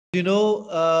You know,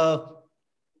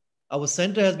 our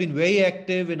center has been very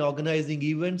active in organizing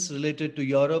events related to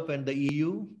Europe and the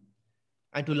EU.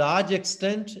 And to a large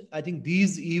extent, I think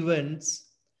these events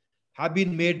have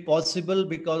been made possible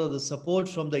because of the support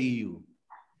from the EU.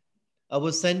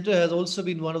 Our center has also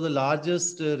been one of the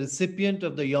largest recipient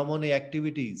of the Monnet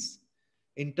activities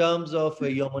in terms of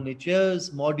Monnet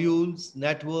chairs, modules,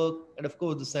 network, and of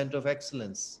course the Center of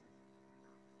Excellence.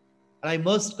 And I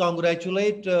must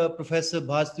congratulate Professor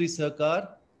Bhaswati Sarkar,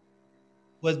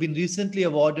 who has been recently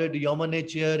awarded Monnet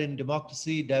Chair in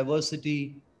Democracy,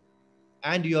 Diversity,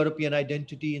 and European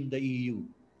Identity in the EU.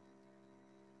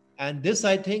 And this,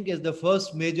 I think, is the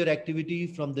first major activity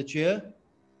from the chair.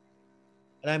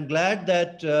 And I'm glad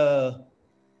that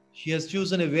she has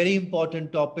chosen a very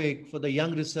important topic for the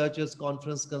Young Researchers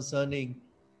Conference concerning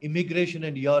immigration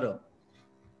and Europe.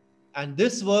 And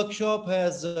this workshop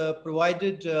has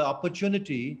provided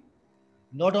opportunity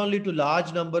not only to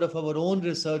large number of our own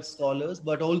research scholars,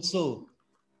 but also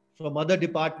from other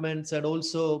departments and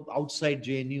also outside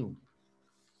JNU.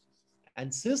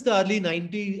 And since the early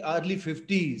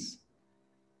 50s,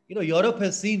 Europe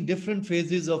has seen different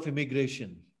phases of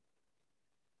immigration.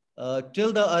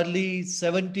 Till the early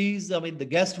 70s, the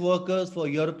guest workers for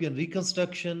European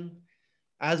reconstruction,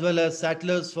 as well as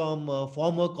settlers from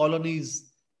former colonies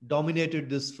dominated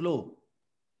this flow.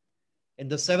 In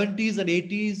the 70s and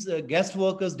 80s, guest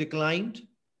workers declined,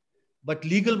 but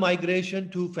legal migration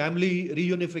to family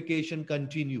reunification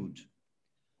continued.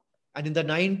 And in the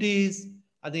 90s,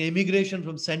 the immigration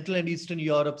from Central and Eastern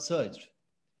Europe surged.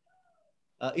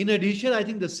 In addition, I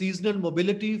think the seasonal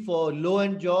mobility for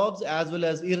low-end jobs as well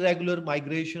as irregular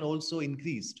migration also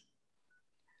increased.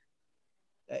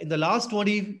 In the last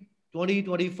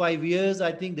 25 years,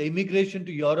 I think the immigration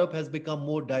to Europe has become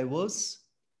more diverse.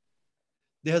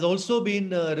 There has also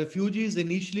been refugees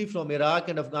initially from Iraq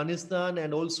and Afghanistan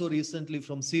and also recently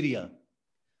from Syria.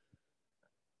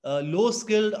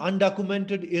 Low-skilled,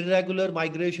 undocumented, irregular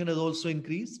migration has also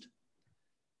increased.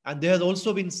 And there has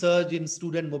also been surge in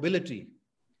student mobility.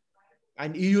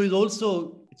 And EU is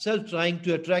also itself trying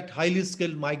to attract highly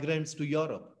skilled migrants to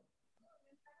Europe.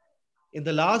 In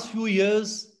the last few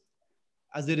years,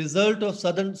 as a result of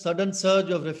sudden surge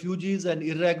of refugees and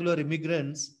irregular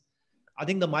immigrants, I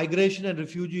think the migration and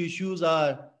refugee issues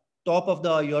are top of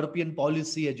the European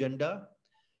policy agenda.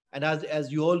 And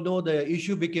as you all know, the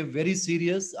issue became very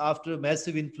serious after a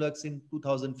massive influx in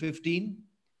 2015.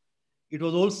 It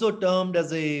was also termed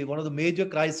as one of the major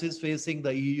crises facing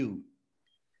the EU.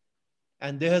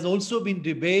 And there has also been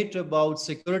debate about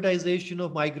securitization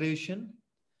of migration.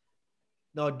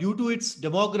 Now, due to its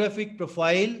demographic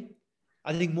profile,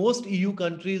 I think most EU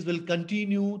countries will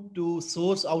continue to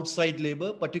source outside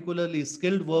labor, particularly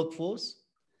skilled workforce.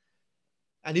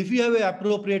 And if you have an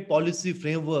appropriate policy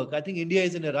framework, I think India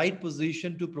is in a right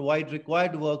position to provide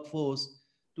required workforce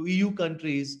to EU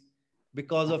countries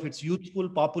because of its youthful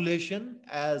population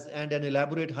and an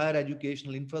elaborate higher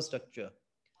educational infrastructure.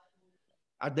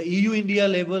 At the EU-India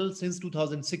level, since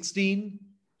 2016,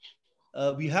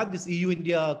 we have this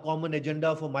EU-India common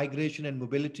agenda for migration and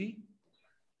mobility.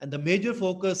 And the major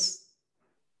focus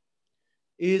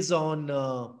is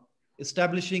on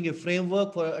establishing a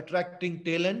framework for attracting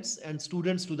talents and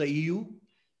students to the EU,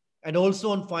 and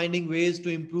also on finding ways to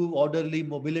improve orderly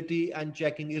mobility and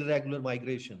checking irregular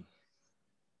migration.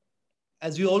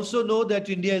 As you also know that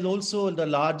India is also the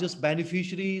largest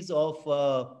beneficiaries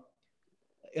of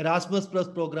Erasmus Plus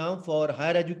program for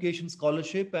higher education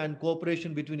scholarship and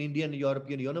cooperation between Indian and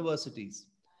European universities.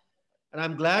 And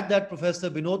I'm glad that Professor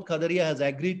Binod Khadria has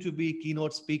agreed to be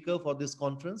keynote speaker for this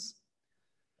conference.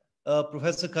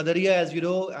 Professor Khadria, as you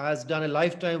know, has done a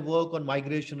lifetime work on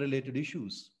migration-related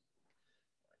issues.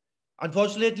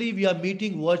 Unfortunately, we are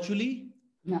meeting virtually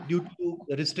due to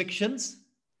restrictions.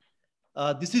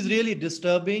 This is really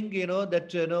disturbing,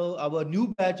 that our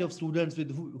new batch of students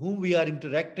with whom we are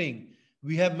interacting,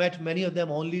 we have met many of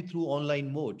them only through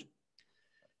online mode.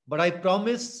 But I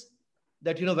promise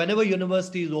that, whenever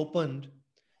university is opened,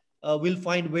 we'll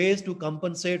find ways to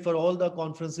compensate for all the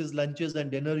conferences, lunches,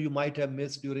 and dinner you might have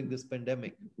missed during this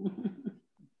pandemic.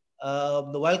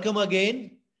 Welcome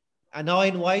again. And now I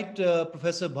invite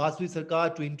Professor Bhaswati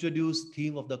Sarkar to introduce the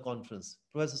theme of the conference.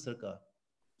 Professor Sarkar.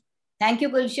 Thank you,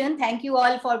 Gulshan. Thank you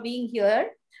all for being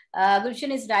here.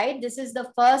 Gulshan is right. This is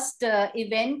the first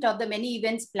event of the many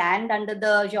events planned under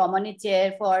the Monnet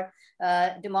chair for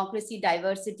democracy,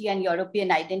 diversity, and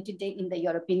European identity in the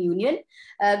European Union.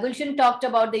 Gulshan talked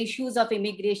about the issues of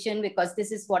immigration because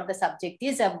this is what the subject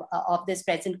is of this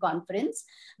present conference.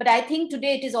 But I think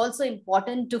today it is also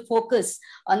important to focus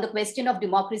on the question of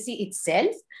democracy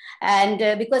itself.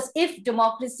 And because if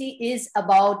democracy is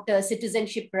about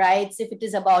citizenship rights, if it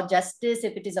is about justice,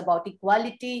 if it is about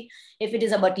equality, if it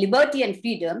is about liberty and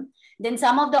freedom, then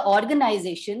some of the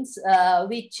organizations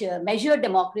which measure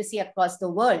democracy across the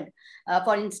world,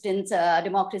 for instance,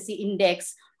 Democracy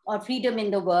Index or Freedom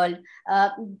in the World,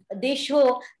 they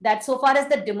show that so far as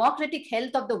the democratic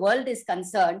health of the world is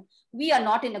concerned, we are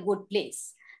not in a good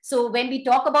place. So when we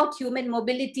talk about human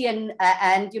mobility and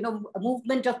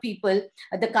movement of people,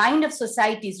 the kind of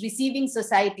societies, receiving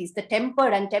societies, the temper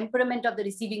and temperament of the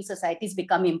receiving societies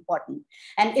become important.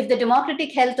 And if the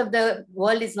democratic health of the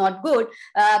world is not good,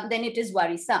 then it is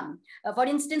worrisome. For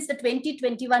instance, the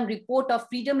 2021 report of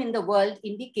Freedom in the World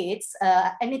indicates,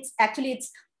 and it's actually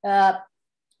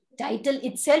title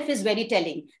itself is very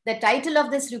telling. The title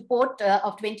of this report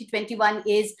of 2021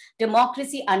 is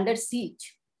Democracy Under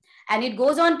Siege. And it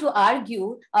goes on to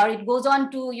argue, or it goes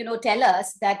on to tell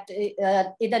us that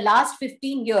in the last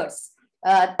 15 years,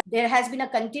 there has been a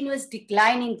continuous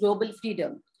decline in global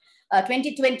freedom.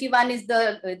 2021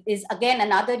 is again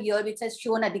another year which has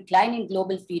shown a decline in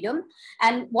global freedom.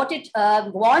 And what it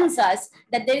warns us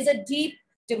that there is a deep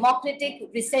democratic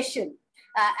recession.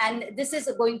 And this is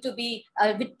going to be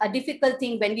a difficult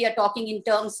thing when we are talking in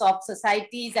terms of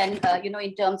societies and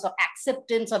in terms of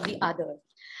acceptance of the other.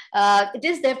 It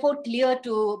is therefore clear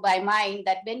to my mind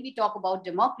that when we talk about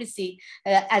democracy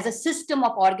as a system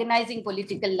of organizing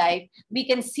political life, we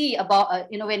can see about,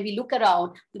 when we look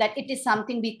around, that it is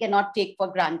something we cannot take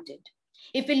for granted.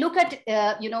 If we look at,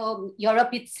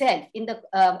 Europe itself in the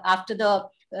after the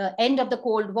end of the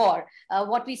Cold War,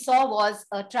 what we saw was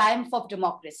a triumph of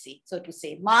democracy, so to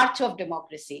say, march of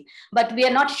democracy. But we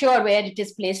are not sure where it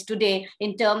is placed today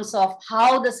in terms of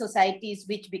how the societies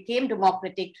which became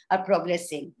democratic are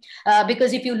progressing.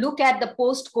 Because if you look at the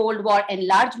post-Cold War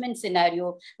enlargement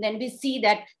scenario, then we see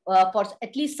that for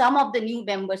at least some of the new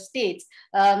member states,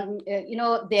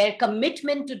 their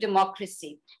commitment to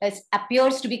democracy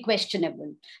appears to be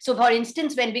questionable. So for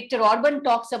instance, when Viktor Orban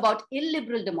talks about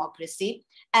illiberal democracy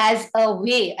as a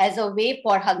way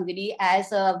for Hungary,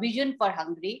 as a vision for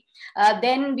Hungary,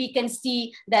 then we can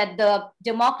see that the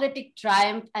democratic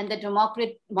triumph and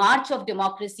the march of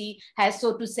democracy has,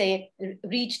 so to say,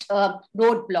 reached a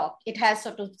roadblock. It has,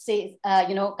 so to say,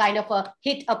 kind of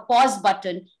hit a pause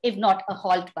button, if not a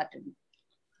halt button.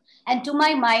 And to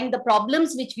my mind, the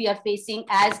problems which we are facing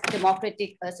as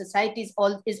democratic societies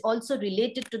is also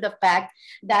related to the fact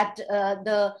that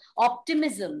the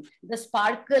optimism, the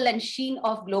sparkle and sheen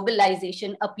of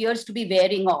globalization appears to be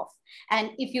wearing off.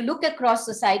 And if you look across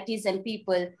societies and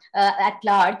people at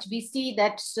large, we see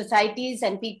that societies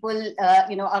and people,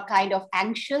 are kind of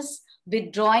anxious,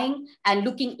 withdrawing, and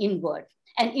looking inward.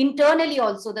 And internally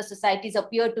also, the societies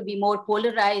appear to be more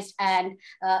polarized and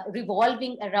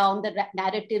revolving around the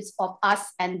narratives of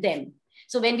us and them.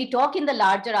 So when we talk in the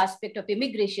larger aspect of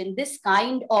immigration, this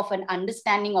kind of an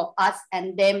understanding of us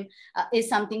and them is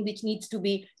something which needs to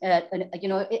be,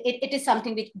 it is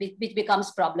something which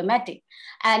becomes problematic.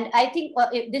 And I think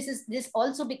this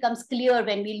also becomes clear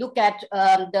when we look at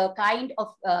the kind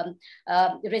of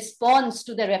response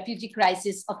to the refugee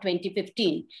crisis of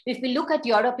 2015. If we look at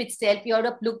Europe itself,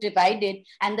 Europe looked divided,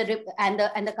 and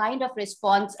the kind of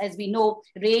response, as we know,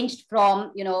 ranged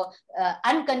from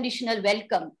unconditional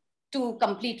welcome to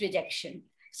complete rejection.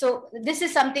 So this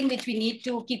is something which we need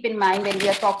to keep in mind when we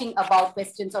are talking about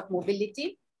questions of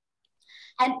mobility.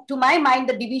 And to my mind,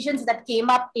 the divisions that came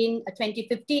up in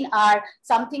 2015 are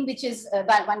something which is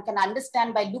one can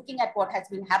understand by looking at what has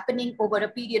been happening over a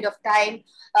period of time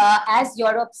as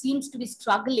Europe seems to be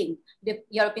struggling. The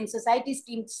European societies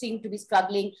seem to be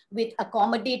struggling with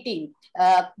accommodating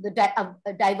the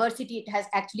diversity it has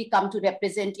actually come to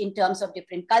represent in terms of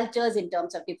different cultures, in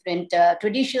terms of different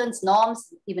traditions,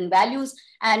 norms, even values,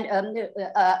 and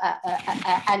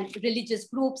religious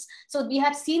groups. So we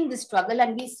have seen this struggle,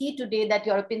 and we see today that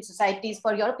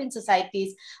for European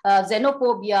societies,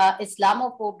 xenophobia,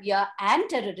 Islamophobia, and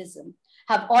terrorism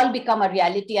have all become a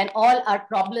reality, and all are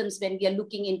problems when we are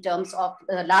looking in terms of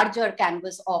a larger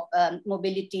canvas of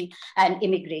mobility and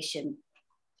immigration.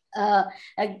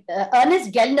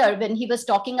 Ernest Gellner, when he was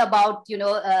talking about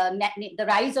the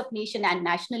rise of nation and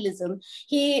nationalism,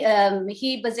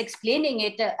 he was explaining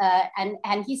it,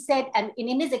 and he said, and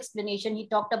in his explanation, he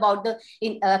talked about the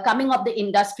coming of the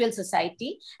industrial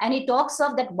society, and he talks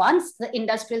of that once the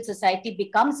industrial society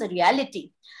becomes a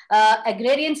reality,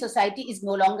 agrarian society is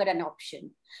no longer an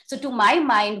option. So to my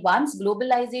mind, once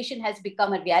globalization has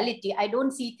become a reality, I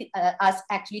don't see us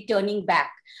actually turning back.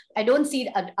 I don't see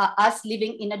us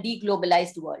living in a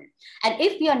deglobalized world. And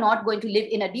if we are not going to live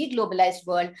in a deglobalized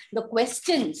world, the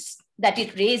questions that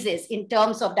it raises in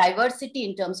terms of diversity,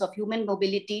 in terms of human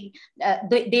mobility,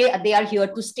 they are here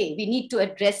to stay. We need to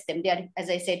address them. They are, as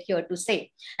I said, here to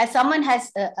stay. As someone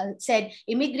has said,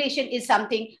 immigration is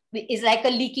something, is like a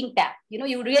leaking tap.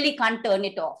 You really can't turn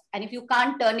it off. And if you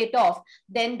can't turn it off,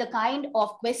 then the kind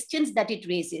of questions that it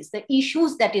raises, the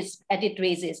issues that it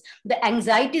raises, the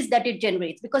anxieties that it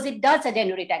generates, because it does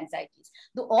generate anxieties.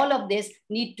 So all of this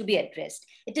need to be addressed.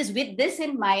 It is with this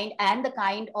in mind and the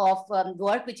kind of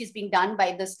work which is being done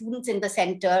by the students in the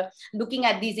center, looking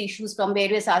at these issues from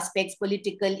various aspects,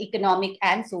 political, economic,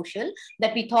 and social,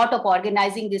 that we thought of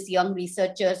organizing this Young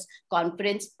Researchers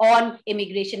Conference on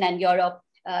immigration and Europe,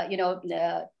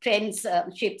 trends,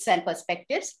 shifts, and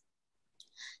perspectives.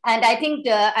 And I think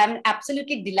I'm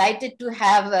absolutely delighted to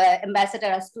have Ambassador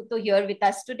Astuto here with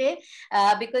us today,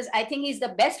 because I think he's the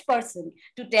best person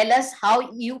to tell us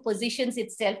how EU positions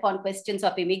itself on questions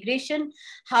of immigration,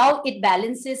 how it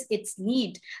balances its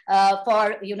need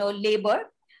for labor,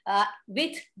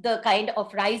 with the kind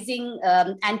of rising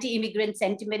anti-immigrant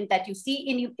sentiment that you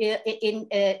see in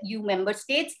EU member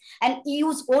states, and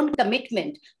EU's own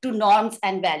commitment to norms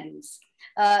and values.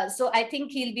 So I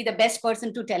think he'll be the best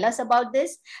person to tell us about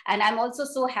this. And I'm also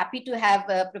so happy to have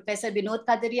Professor Binod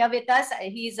Khadria with us.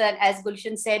 He's, as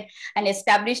Gulshan said, an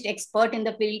established expert in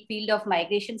the field of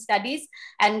migration studies,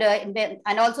 and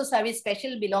also service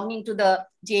special belonging to the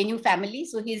JNU family.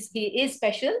 So he is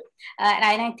special.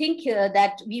 And I think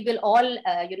that we will all,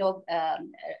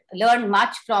 learn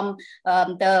much from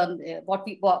what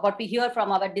we hear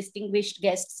from our distinguished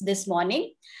guests this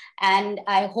morning. And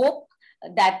I hope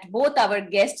that both our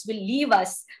guests will leave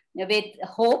us with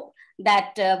hope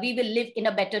that we will live in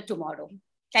a better tomorrow.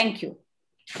 Thank you.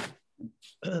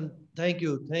 Thank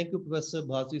you. Thank you, Professor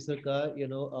Bhaswati Sarkar,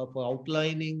 for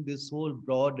outlining this whole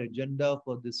broad agenda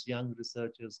for this Young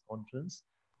Researchers Conference.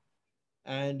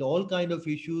 And all kind of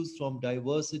issues from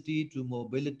diversity to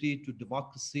mobility to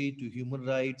democracy to human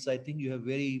rights. I think you have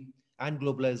and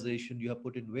globalization, you have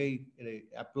put in very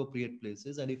appropriate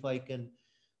places. And if I can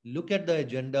look at the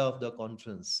agenda of the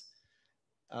conference,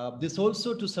 this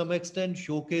also to some extent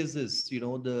showcases,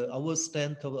 our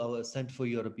strength of our Center for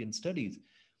European Studies.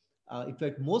 In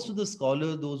fact, most of the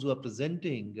scholars, those who are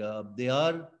presenting, they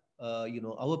are,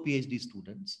 our PhD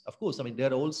students. Of course, I mean, there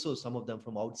are also some of them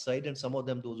from outside, and some of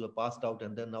them, those who are passed out,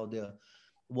 and then now they are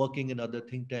working in other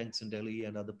think tanks in Delhi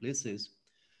and other places.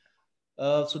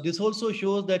 So this also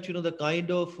shows that, the kind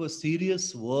of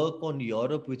serious work on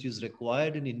Europe which is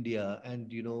required in India,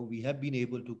 and, we have been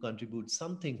able to contribute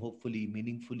something, hopefully,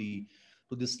 meaningfully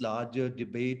to this larger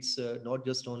debates, not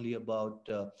just only about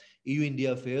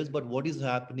EU-India affairs, but what is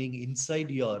happening inside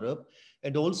Europe,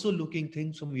 and also looking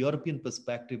things from European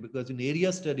perspective, because in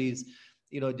area studies,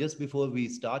 just before we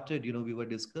started, we were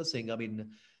discussing, I mean,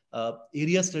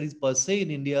 area studies per se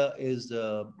in India is,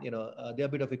 they're a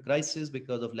bit of a crisis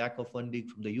because of lack of funding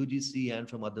from the UGC and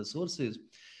from other sources.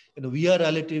 We are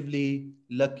relatively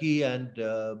lucky, and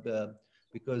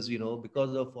because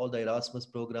of all the Erasmus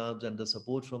programs and the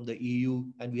support from the EU,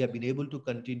 and we have been able to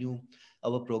continue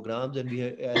our programs, and we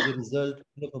have, as a result,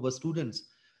 our students,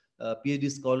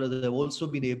 PhD scholars, have also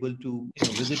been able to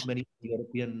visit many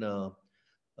European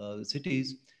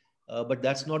cities. But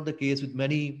that's not the case with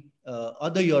many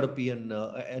other European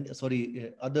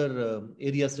other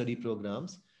area study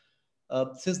programs.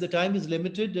 Since the time is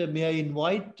limited, may I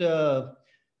invite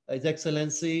His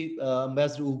Excellency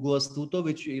Ambassador Ugo Astuto,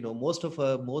 which most of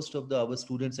our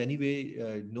students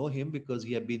anyway know him, because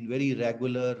he has been very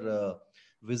regular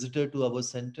visitor to our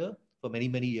center for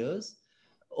many years.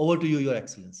 Over to you, Your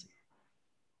Excellency.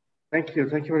 Thank you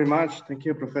very much. Thank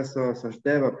you, Professor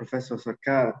Sachdevam, Professor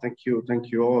Sarkar. Thank you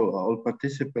all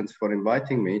participants for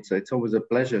inviting me. It's always a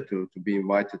pleasure to be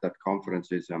invited at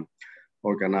conferences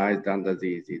organized under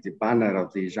the banner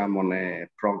of the Jean Monnet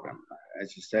program.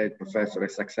 As you said, Professor, a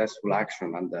successful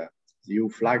action under the EU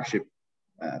flagship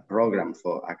program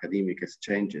for academic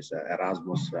exchanges,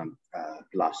 Erasmus+.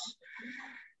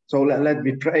 So let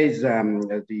me praise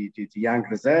the young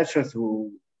researchers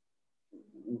who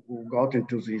who got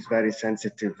into this very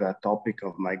sensitive topic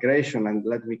of migration. And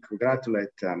let me congratulate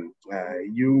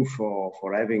you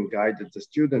for having guided the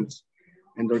students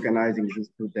and organizing these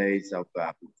 2 days of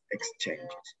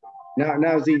exchanges.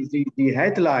 Now the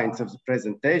headlines of the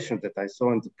presentation that I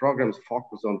saw in the programs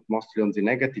focus on mostly on the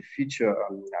negative feature,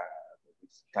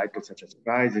 titles such as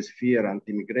crisis, fear,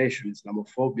 anti-immigration,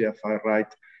 Islamophobia, far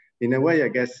right. In a way, I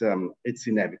guess it's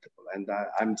inevitable. And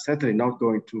I'm certainly not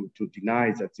going to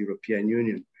deny that the European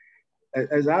Union,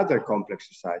 as other complex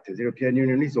societies, the European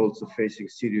Union is also facing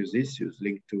serious issues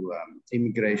linked to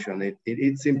immigration,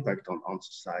 its impact on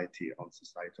society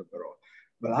overall.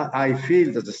 But I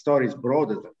feel that the story is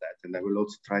broader than that, and I will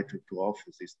also try to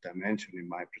offer this dimension in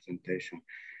my presentation.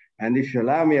 And if you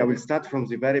allow me, I will start from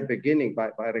the very beginning by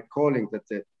recalling that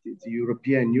the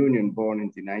European Union, born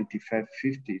in the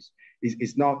 1950s,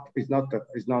 is not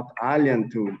alien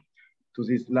to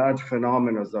these large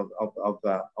phenomena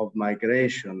of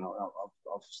migration,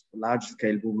 of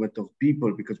large-scale movement of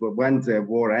people, because when the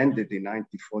war ended in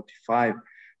 1945,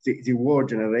 the war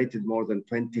generated more than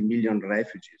 20 million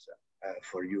refugees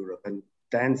for Europe, and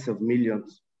tens of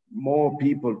millions more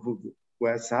people who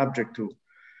were subject to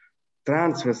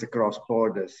transfers across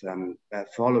borders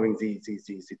following the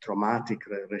traumatic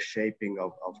reshaping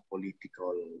of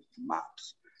political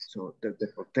maps. So the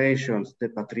deportations,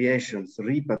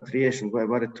 repatriations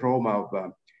were a trauma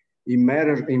of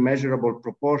immeasurable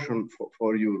proportion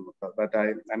for Europe. But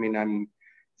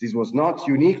this was not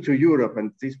unique to Europe,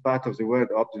 and this part of the world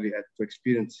obviously had to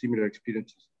experience similar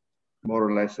experiences more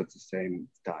or less at the same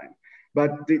time.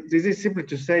 But this is simply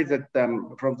to say that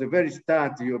from the very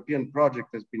start, the European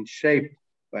project has been shaped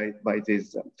by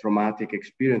these traumatic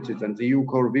experiences, and the EU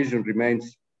core vision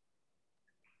remains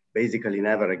basically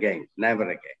never again.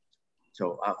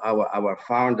 So our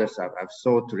founders have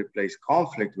sought to replace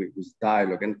conflict with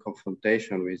dialogue and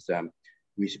confrontation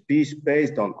with peace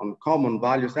based on common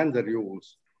values and the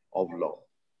rules of law.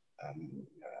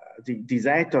 These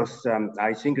ethos,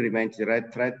 I think, remains the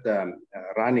red thread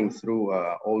running through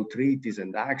all treaties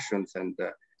and actions and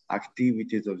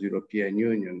activities of the European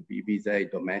Union, be they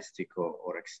domestic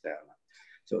or external.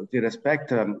 So the respect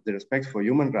for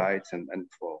human rights and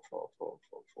for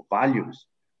values,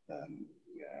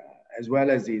 as well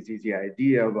as the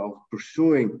idea of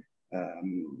pursuing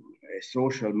a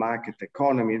social market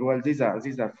economy. Well, these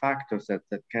are factors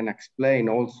that can explain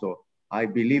also, I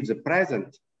believe, the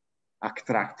present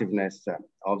attractiveness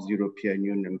of the European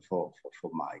Union for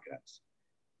migrants.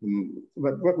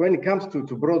 But when it comes to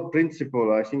broad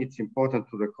principle, I think it's important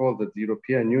to recall that the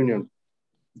European Union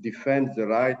defends the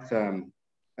right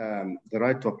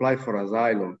to apply for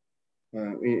asylum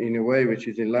in a way which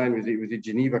is in line with the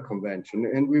Geneva Convention.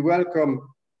 And we welcome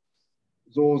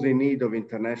those in need of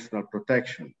international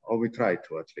protection, or we try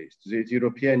to at least. The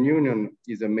European Union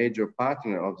is a major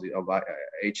partner of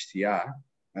HCR.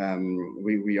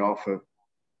 We offer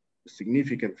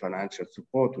significant financial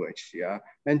support to HCR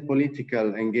and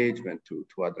political engagement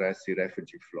to address the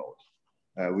refugee flows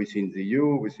within the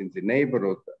EU, within the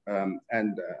neighborhood,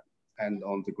 and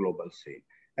on the global scene.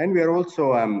 And we are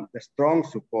also a strong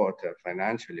supporter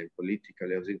financially and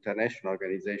politically of the International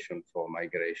Organization for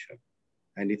Migration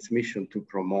and its mission to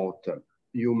promote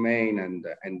humane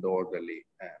and orderly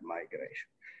migration.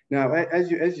 Now,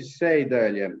 as you said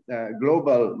earlier,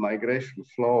 global migration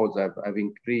flows have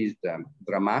increased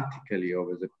dramatically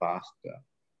over the past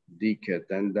decade.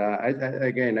 And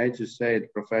again, as you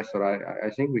said, Professor, I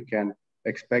think we can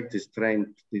expect this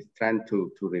trend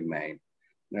to remain.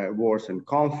 Wars and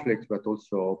conflicts, but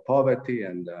also poverty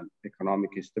and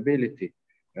economic instability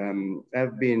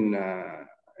have been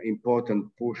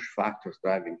important push factors,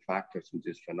 driving factors in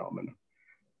this phenomenon.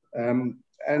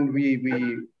 And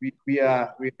we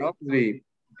are obviously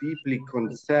deeply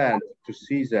concerned to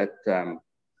see that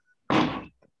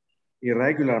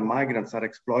irregular migrants are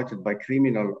exploited by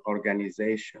criminal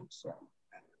organizations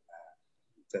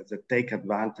that take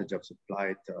advantage of the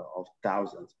plight of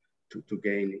thousands to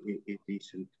gain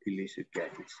illicit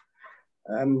gains.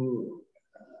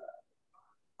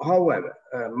 However,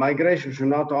 migration should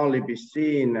not only be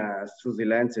seen through the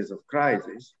lenses of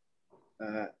crisis,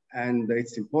 and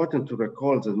it's important to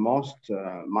recall that most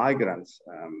migrants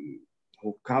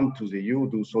who come to the EU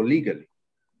do so legally.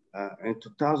 In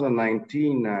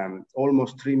 2019,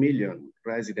 almost 3 million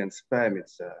residence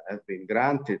permits have been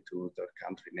granted to their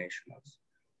country nationals,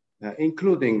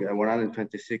 including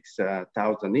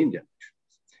 126,000 Indian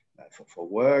nationals for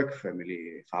work,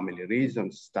 family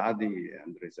reasons, study,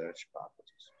 and research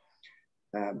purposes.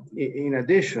 In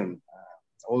addition,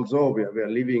 although we are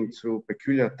living through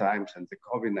peculiar times and the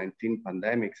COVID-19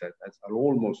 pandemic has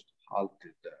almost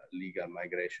halted legal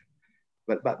migration,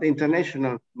 But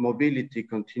international mobility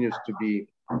continues to be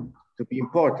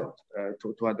important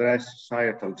to address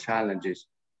societal challenges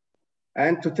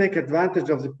and to take advantage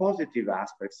of the positive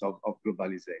aspects of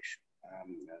globalization.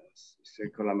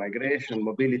 Circular migration,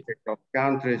 mobility across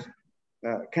countries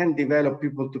can develop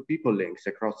people-to-people links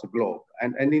across the globe.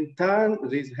 And in turn,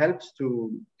 this helps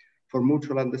for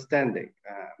mutual understanding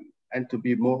and to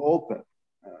be more open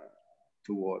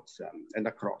towards and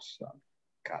across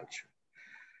culture.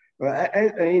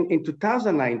 In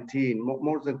 2019,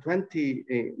 more than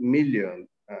 20 million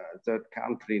third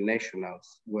country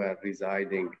nationals were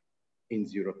residing in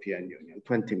the European Union,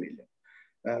 20 million.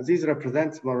 This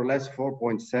represents more or less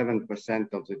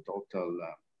 4.7% of the total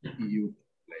EU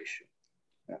population.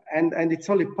 And it's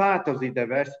only part of the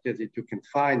diversity that you can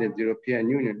find in the European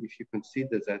Union if you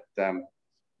consider that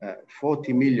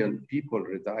 40 million people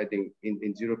residing in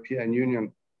the European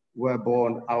Union were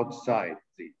born outside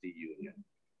the Union.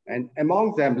 And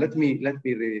among them, let me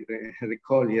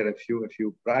recall here a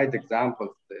few bright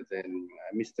examples. Then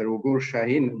Mr. Ugur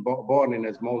Shahin, born in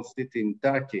a small city in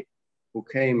Turkey, who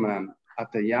came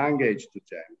at a young age to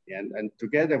Germany, and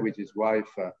together with his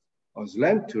wife,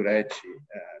 Özlem Türeci,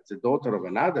 the daughter of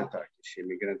another Turkish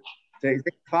immigrant, they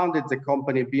founded the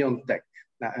company Beyond Tech.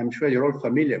 Now, I'm sure you're all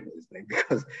familiar with this name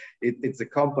because it's a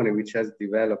company which has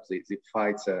developed the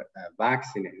Pfizer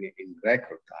vaccine in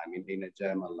record time in a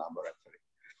German laboratory.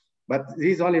 But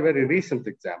these are only very recent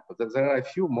examples. There are a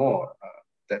few more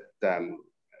that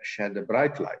shed a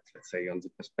bright light, let's say, on the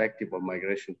perspective of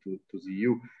migration to the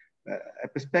EU, a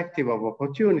perspective of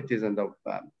opportunities and of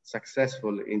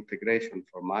successful integration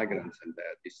for migrants and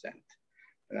their descent.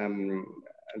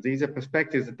 These are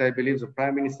perspectives that I believe the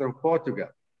Prime Minister of Portugal,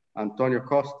 Antonio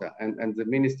Costa, and the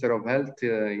Minister of Health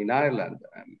in Ireland,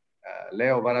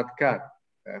 Leo Varadkar,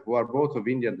 who are both of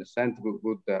Indian descent,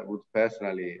 would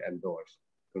personally endorse,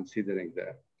 considering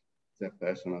their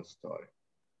personal story.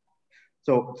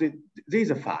 So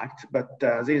these are facts, but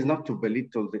this is not to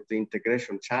belittle the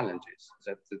integration challenges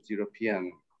that the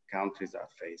European countries are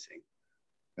facing.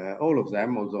 All of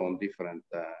them, although on different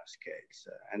scales.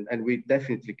 And we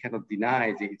definitely cannot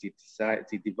deny the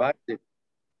divided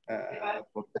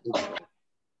potential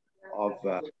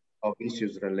of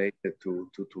issues related to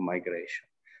migration.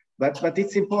 But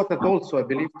it's important also, I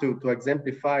believe, to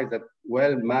exemplify that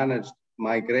well-managed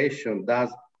migration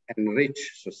does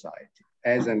enrich society,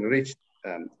 has enriched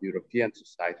European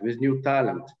society with new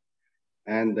talent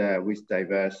and with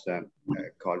diverse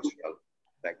cultural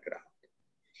background.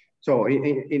 So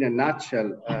in a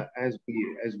nutshell, as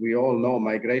we all know,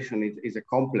 migration is a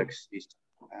complex issue.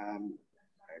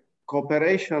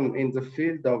 Cooperation in the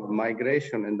field of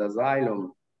migration and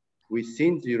asylum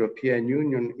within the European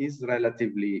Union is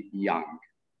relatively young.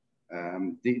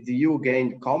 The EU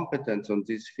gained competence on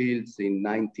these fields in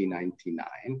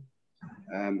 1999.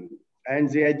 And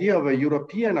the idea of a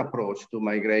European approach to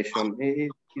migration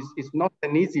is not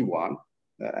an easy one,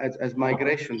 as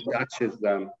migration touches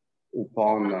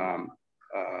upon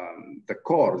the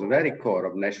very core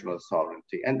of national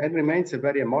sovereignty, and remains a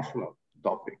very emotional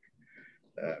topic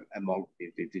among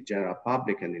the general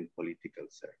public and in political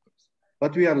circles.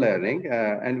 But we are learning,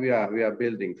 and we are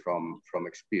building from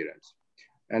experience.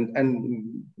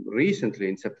 And recently,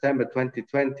 in September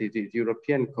 2020, the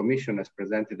European Commission has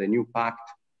presented a new pact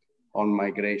on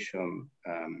migration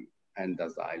and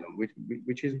asylum,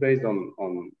 which is based on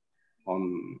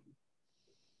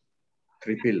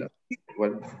three pillars.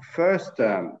 Well, first,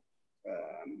 the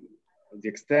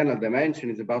external dimension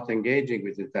is about engaging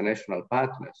with international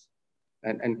partners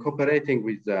and cooperating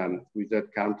with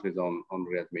third countries on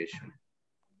readmission.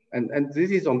 And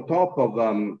this is on top of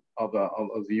the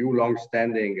EU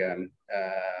long-standing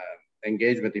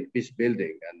engagement in peace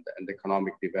building and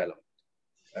economic development.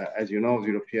 As you know, the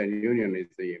European Union is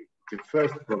the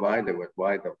first provider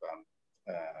worldwide of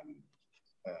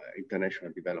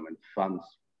international development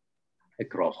funds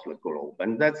across the globe.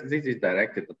 And this is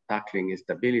directed at tackling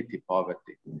instability,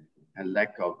 poverty, and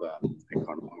lack of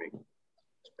economic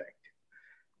perspective.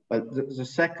 But the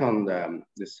second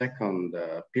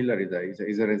pillar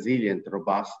is a resilient,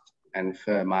 robust, and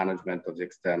fair management of the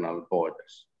external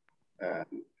borders,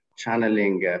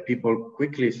 channeling people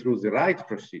quickly through the right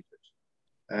procedures,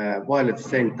 while at the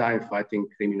same time fighting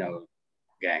criminal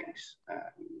gangs,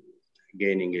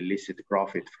 gaining illicit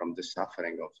profit from the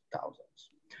suffering of thousands.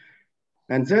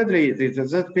 And thirdly, the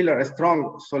third pillar, a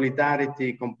strong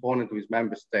solidarity component with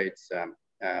member states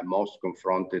most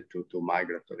confronted to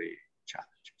migratory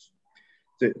challenges.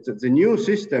 The new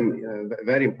system,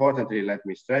 very importantly, let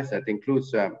me stress, that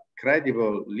includes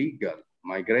credible legal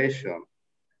migration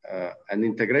and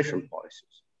integration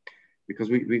policies, because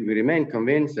we remain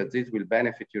convinced that this will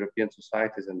benefit European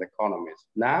societies and economies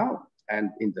now and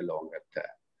in the longer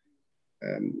term.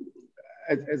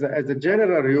 As a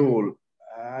general rule,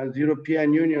 the European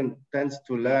Union tends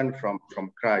to learn from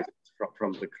crisis,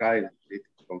 from the crisis it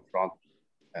confronts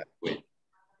with.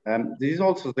 This is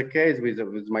also the case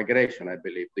with migration, I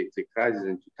believe. The crisis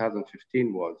in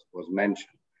 2015 was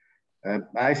mentioned.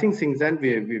 I think since then we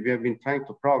have been trying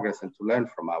to progress and to learn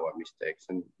from our mistakes,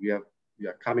 and we are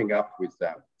coming up with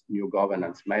new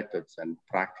governance methods and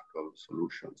practical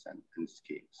solutions and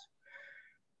schemes.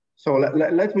 So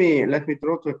let me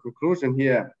draw to a conclusion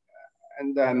here,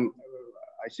 and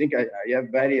I think I have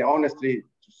very honestly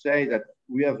to say that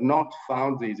we have not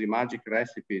found the magic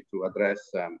recipe to address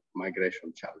migration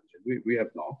challenges. We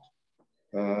have not.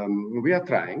 We are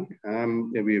trying.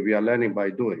 We are learning by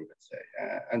doing, let's say.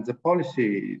 And the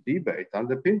policy debate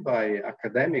underpinned by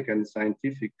academic and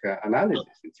scientific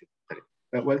analysis in Italy.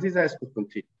 Well, this has to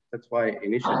continue. That's why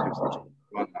initiatives such as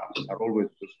one are always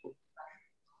useful.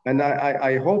 And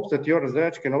I hope that your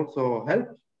research can also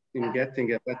help in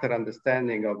getting a better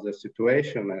understanding of the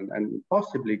situation and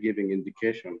possibly giving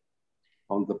indication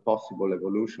on the possible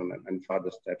evolution and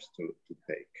further steps to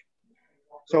take.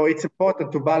 So it's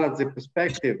important to balance the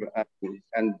perspective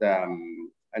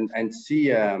and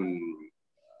see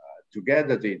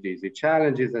together the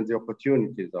challenges and the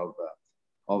opportunities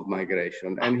of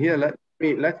migration. And here,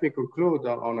 let me conclude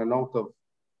on a note of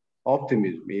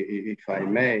optimism, if I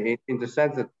may, in the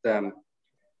sense that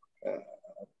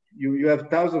you have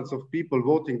thousands of people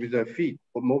voting with their feet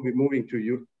for moving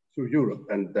to Europe,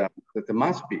 and that there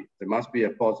must be a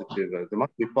positive, there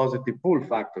must be positive pull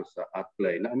factors at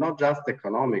play, not just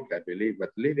economic, I believe,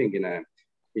 but living in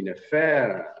a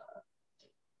fair,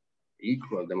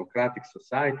 equal, democratic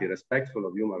society, respectful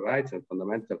of human rights and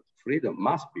fundamental freedom,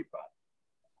 must be part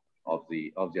of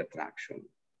the attraction.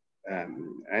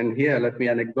 And here, let me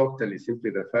anecdotally simply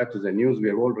refer to the news we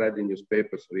have all read in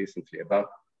newspapers recently about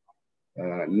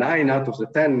 9 out of the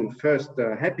 10 first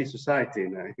happy society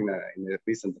in a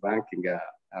recent ranking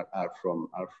are from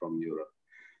Europe.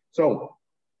 So,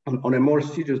 on a more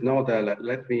serious note,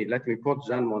 let me quote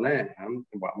Jean Monnet,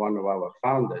 one of our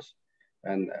founders,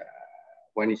 and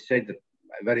when he said that,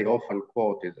 I very often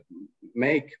quote is,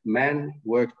 "Make men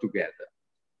work together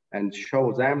and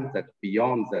show them that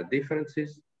beyond their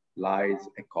differences lies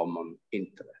a common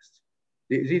interest."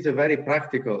 This is a very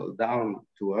practical,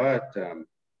 down-to-earth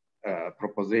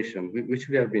proposition, which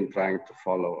we have been trying to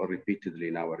follow repeatedly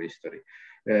in our history.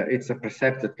 It's a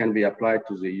precept that can be applied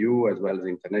to the EU as well as the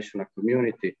international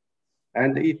community.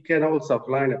 And it can also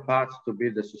outline a path to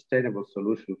build a sustainable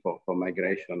solution for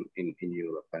migration in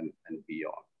Europe and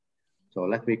beyond. So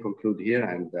let me conclude here.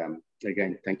 And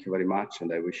again, thank you very much.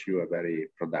 And I wish you a very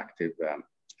productive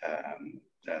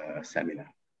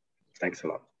seminar. Thanks a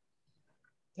lot.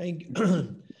 Thank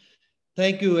you.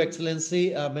 Thank you,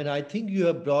 Excellency. I think you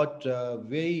have brought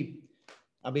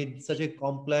such a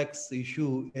complex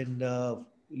issue in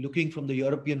looking from the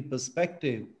European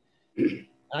perspective.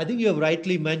 I think you have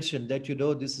rightly mentioned that,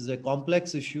 this is a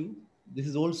complex issue. This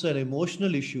is also an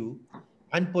emotional issue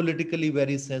and politically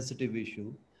very sensitive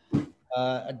issue.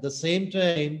 At the same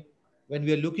time, when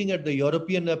we are looking at the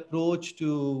European approach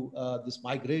to this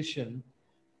migration,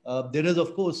 there is,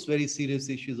 of course, very serious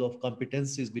issues of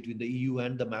competencies between the EU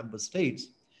and the member states.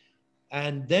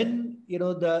 And then,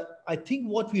 I think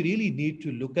what we really need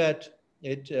to look at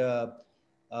it,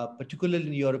 particularly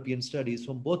in European studies,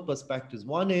 from both perspectives.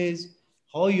 One is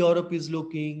how Europe is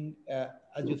looking, as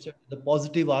you said, the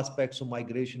positive aspects of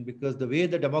migration, because the way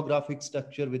the demographic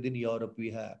structure within Europe we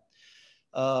have.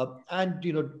 And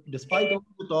despite all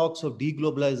the talks of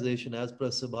deglobalization, as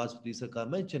Professor Bhaswati Sarkar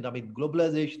mentioned,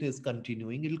 globalization is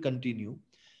continuing, it'll continue.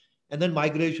 And then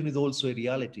migration is also a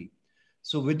reality.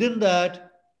 So within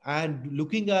that, and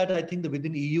looking at, I think,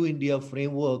 within EU-India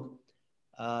framework,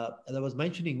 as I was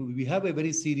mentioning, we have a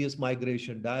very serious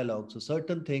migration dialogue. So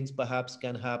certain things perhaps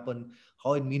can happen,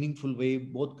 how in meaningful way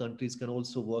both countries can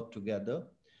also work together.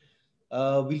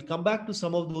 We'll come back to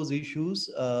some of those issues.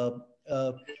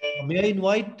 May I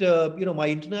invite,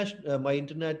 my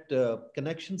internet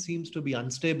connection seems to be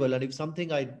unstable, and if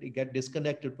something I get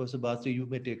disconnected, Professor Bhaswati, you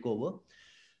may take over.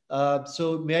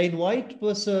 So may I invite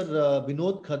Professor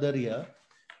Binod Khadria.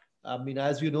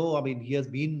 As you know, he has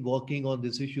been working on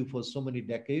this issue for so many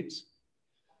decades.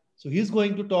 So he's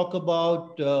going to talk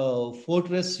about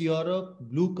Fortress Europe,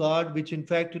 Blue Card, which in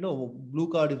fact, Blue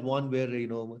Card is one where,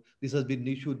 this has been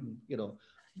issued,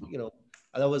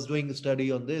 I was doing a study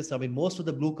on this. Most of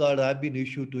the Blue Card have been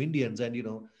issued to Indians, and,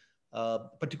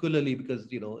 particularly because,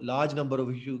 large number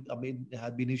of issues,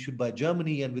 have been issued by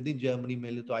Germany, and within Germany,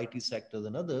 mainly to IT sectors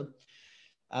and other.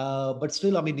 But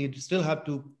still, I mean, it still have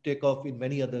to take off in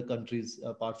many other countries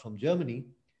apart from Germany.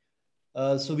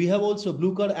 So we have also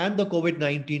blue card and the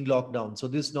COVID-19 lockdown. So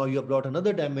this now you have brought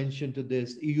another dimension to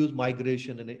this EU's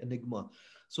migration and Enigma.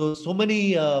 So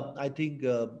many, I think,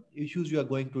 issues you are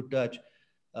going to touch,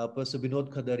 Professor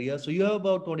Binod Khadria. So you have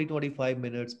about 20-25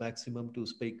 minutes maximum to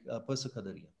speak, Professor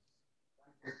Khadria.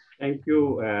 Thank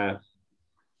you,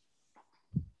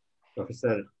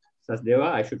 Professor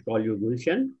Sachdeva. I should call you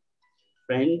Gulshan,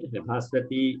 friend,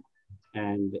 Bhaswati,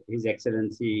 and His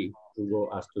Excellency Hugo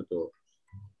Astuto.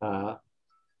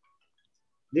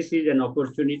 This is an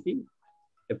opportunity,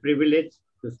 a privilege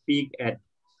to speak at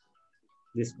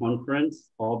this conference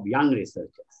of young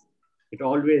researchers. It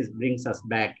always brings us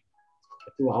back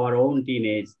to our own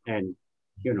teenage and,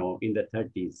 you know, in the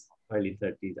 30s, early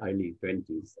 30s, early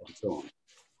 20s, and so on.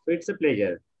 So it's a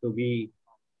pleasure to be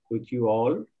with you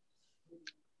all.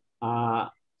 I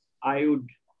would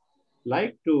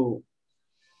like to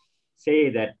say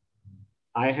that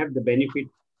I have the benefit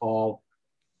of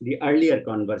the earlier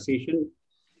conversation,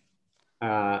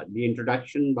 the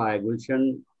introduction by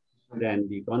Gulshan, then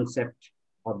the concept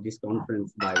of this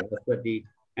conference by Bhaswati,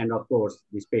 and of course,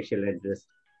 the special address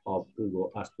of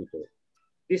Hugo Astuto.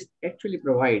 This actually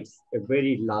provides a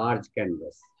very large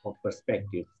canvas of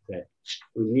perspectives that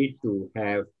we need to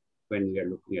have when we are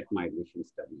looking at migration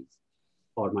studies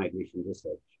or migration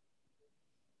research.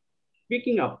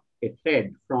 Picking up a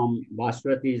thread from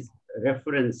Bhaswati's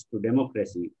reference to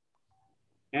democracy,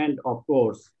 and of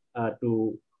course,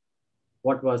 to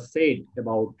what was said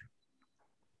about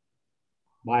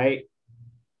by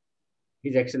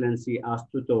His Excellency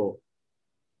Astuto,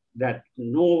 that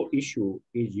no issue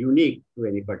is unique to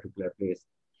any particular place,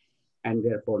 and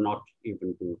therefore not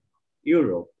even to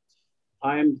Europe.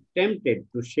 I am tempted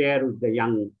to share with the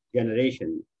young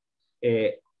generation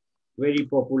a very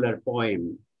popular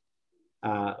poem,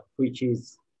 which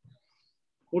is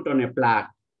put on a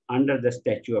plaque under the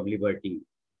Statue of Liberty,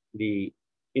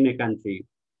 in a country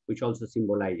which also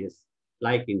symbolizes,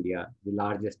 like India, the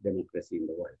largest democracy in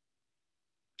the world.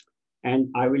 And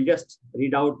I will just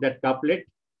read out that couplet.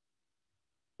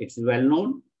 It's well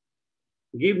known.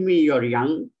 Give me your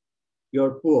young,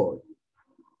 your poor,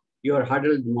 your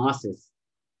huddled masses,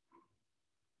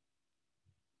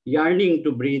 yearning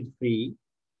to breathe free,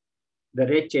 the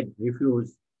wretched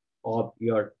refuse of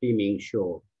your teeming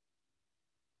shore.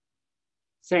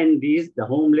 Send these, the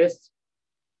homeless,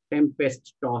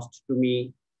 tempest tossed to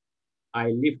me. I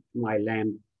lift my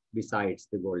lamp besides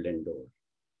the golden door.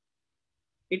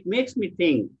 It makes me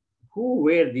think, who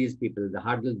were these people, the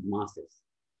huddled masses,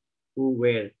 who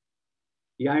were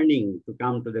yearning to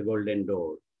come to the golden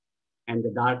door, and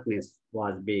the darkness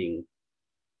was being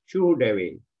shooed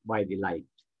away by the light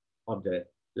of the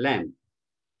lamp.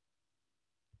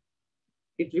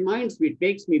 It reminds me, it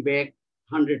takes me back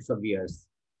hundreds of years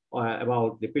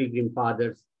about the Pilgrim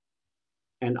Fathers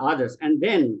and others. And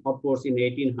then, of course, in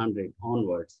 1800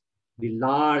 onwards, the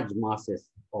large masses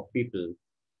of people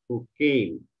who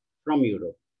came from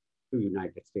Europe to the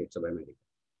United States of America.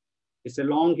 It's a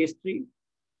long history.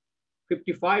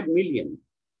 55 million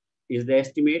is the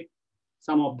estimate.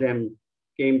 Some of them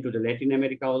came to the Latin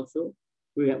America also.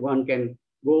 One can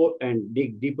go and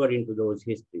dig deeper into those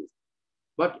histories.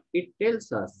 But it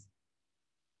tells us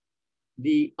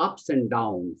the ups and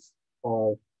downs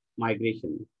of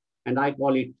migration. And I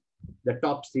call it the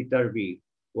topsy-turvy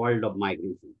world of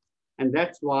migration. And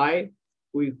that's why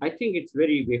I think it's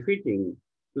very befitting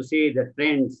to say the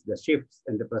trends, the shifts,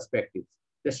 and the perspectives.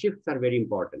 The shifts are very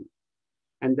important.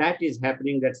 And that is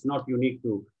happening, that's not unique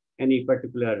to any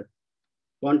particular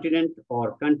continent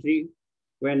or country.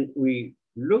 When we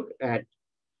look at,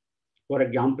 for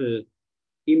example,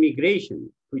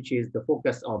 immigration, which is the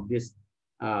focus of this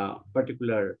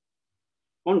particular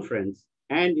conference,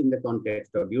 and in the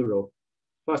context of Europe,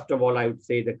 first of all, I would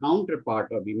say the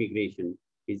counterpart of immigration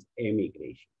is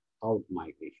emigration,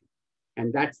 out-migration.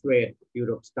 And that's where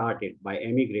Europe started, by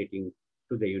emigrating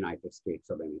to the United States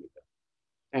of America.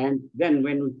 And then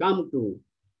when we come to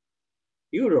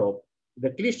Europe,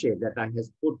 the cliche that I have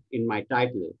put in my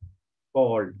title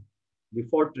called the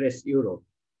Fortress Europe,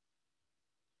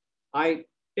 I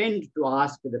tend to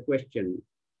ask the question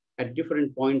at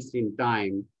different points in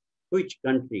time, which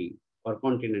country or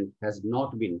continent has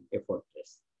not been a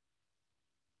fortress?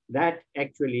 That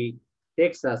actually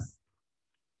takes us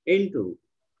into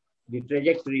the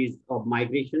trajectories of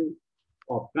migration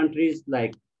of countries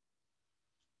like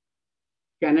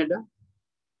Canada,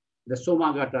 the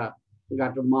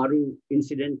Somagata-Maru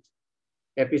incident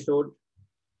episode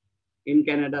in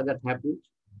Canada that happened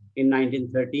in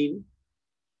 1913,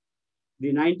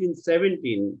 the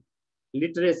 1917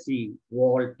 literacy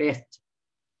wall test,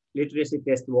 literacy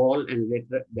test wall and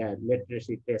the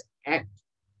literacy test act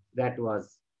that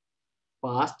was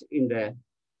passed in the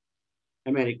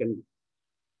American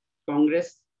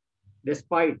Congress,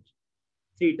 despite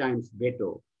 3 times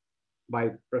veto by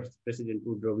President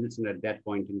Woodrow Wilson at that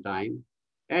point in time,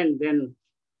 and then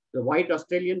the white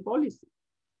Australian policy.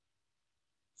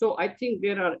 So I think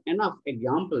there are enough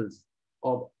examples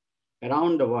of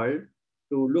around the world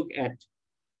to look at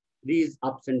these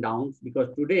ups and downs,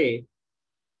 because today,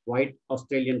 white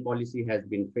Australian policy has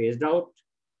been phased out.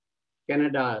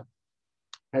 Canada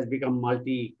has become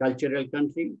multicultural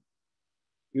country.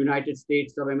 United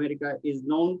States of America is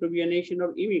known to be a nation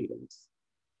of immigrants.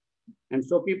 And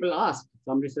so people ask,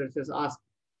 some researchers ask,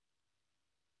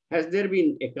 has there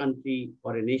been a country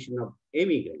or a nation of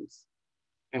immigrants?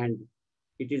 And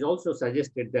it is also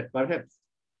suggested that perhaps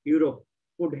Europe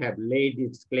could have laid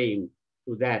its claim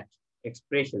to that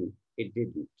expression. It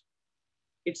didn't.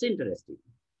 It's interesting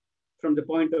from the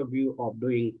point of view of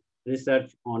doing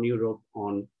research on Europe,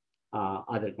 on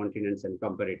other continents and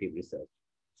comparative research.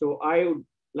 So I would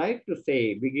like to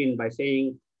begin by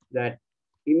saying that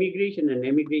immigration and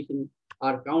emigration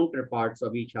are counterparts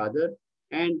of each other.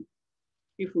 And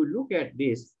if we look at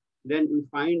this, then we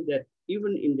find that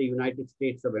even in the United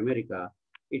States of America,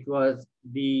 it was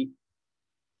the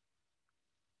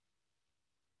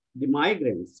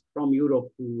migrants from Europe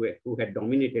who had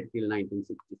dominated till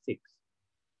 1966,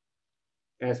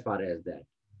 as far as that.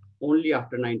 Only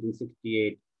after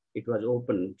 1968, it was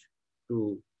opened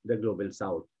to the global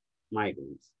South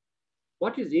migrants.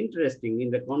 What is interesting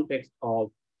in the context of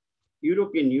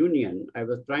European Union, I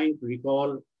was trying to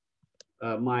recall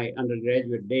my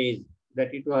undergraduate days,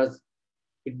 that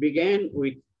it began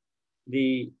with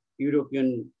the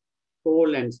European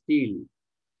coal and steel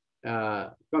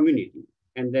community,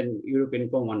 and then European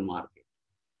Common Market.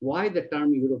 Why the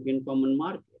term European Common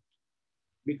Market?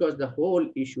 Because the whole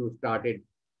issue started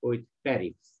with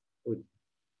tariffs, with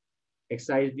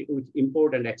excise, with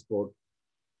import and export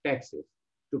taxes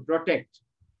to protect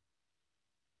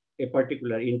a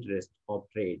particular interest of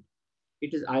trade.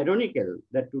 It is ironical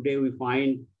that today we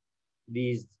find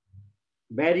these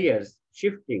barriers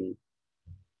shifting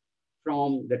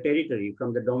from the territory,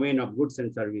 from the domain of goods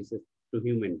and services to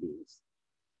human beings.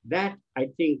 That, I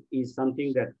think, is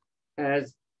something that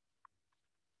has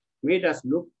made us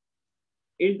look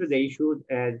into the issues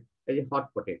as a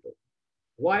hot potato.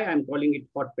 Why I'm calling it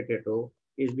hot potato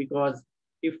is because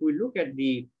if we look at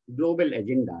the global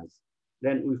agendas,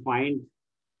 then we find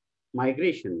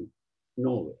migration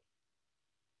nowhere.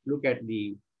 Look at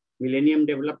the Millennium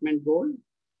Development Goal.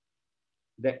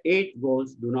 The 8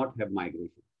 goals do not have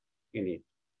migration in it.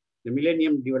 The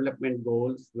Millennium Development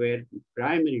Goals were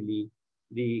primarily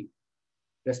the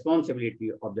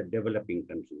responsibility of the developing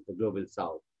countries, the global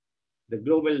South. The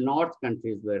global North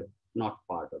countries were not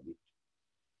part of it.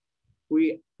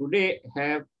 We today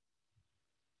have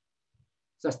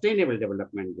Sustainable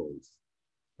Development Goals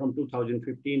from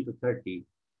 2015 to 30.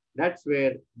 That's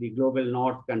where the global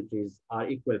North countries are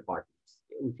equal partners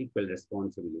with equal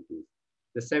responsibilities.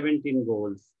 The 17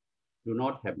 goals do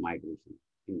not have migration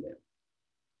in them.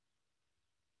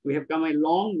 We have come a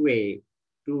long way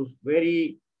to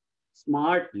very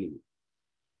smartly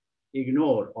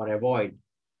ignore or avoid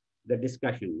the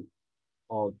discussion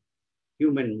of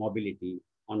human mobility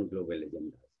on global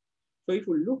agendas. So if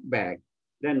we look back,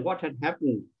 then what had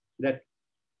happened, that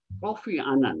Kofi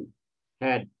Annan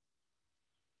had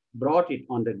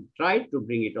tried to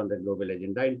bring it on the global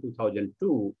agenda in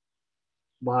 2002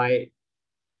 by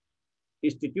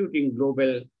instituting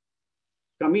Global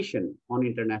Commission on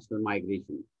International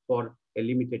Migration for a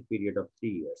limited period of 3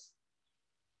 years.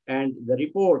 And the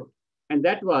report, and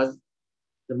that was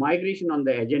the migration on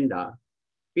the agenda,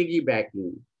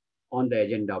 piggybacking on the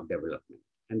agenda of development.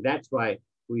 And that's why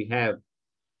we have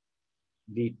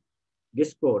the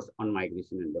discourse on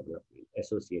migration and development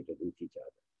associated with each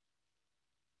other.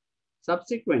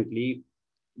 Subsequently,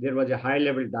 there was a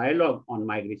high-level dialogue on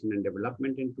migration and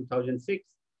development in 2006,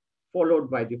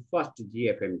 followed by the first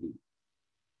GFMD,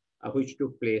 which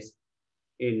took place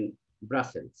in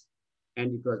Brussels.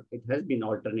 And it has been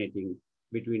alternating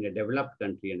between a developed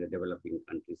country and a developing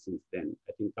country since then.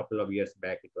 I think a couple of years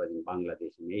back, it was in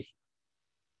Bangladesh and Asia.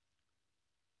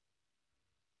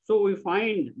 So we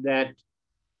find that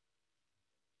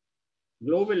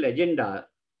global agenda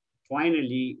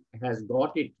finally has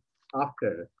got it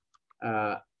after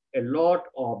a lot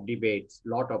of debates,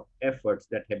 lot of efforts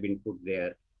that have been put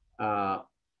there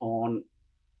on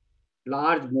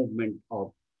large movement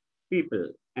of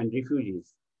people and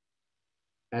refugees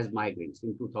as migrants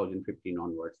in 2015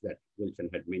 onwards that Gulshan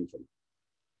had mentioned.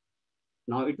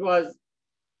 Now, it was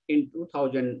in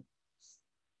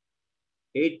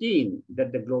 2018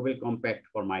 that the Global Compact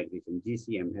for Migration,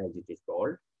 GCM as it is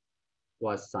called,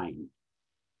 was signed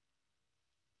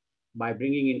by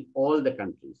bringing in all the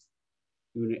countries,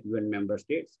 UN member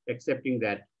states, excepting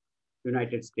that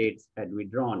United States had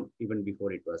withdrawn even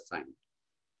before it was signed.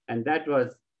 And that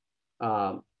was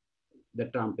the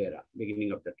Trump era,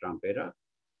 beginning of the Trump era.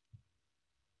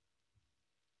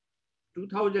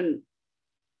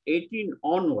 2018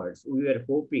 onwards, we were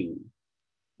hoping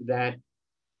that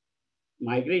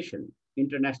migration,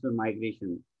 international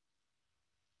migration,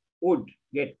 would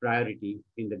get priority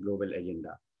in the global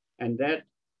agenda. And that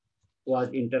was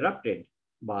interrupted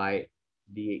by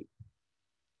the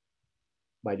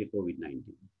COVID-19,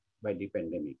 by the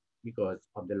pandemic, because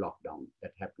of the lockdown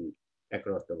that happened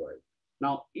across the world.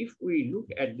 Now, if we look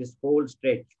at this whole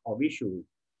stretch of issues,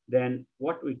 then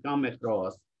what we come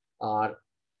across are,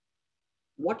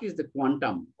 what is the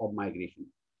quantum of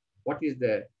migration? What is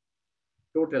the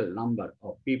total number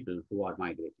of people who are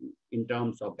migrating in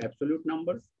terms of absolute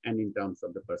numbers and in terms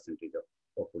of the percentage of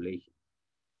population?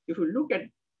 If we look at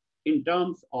in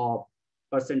terms of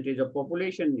percentage of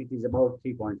population, it is about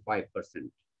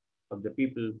 3.5% of the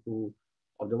people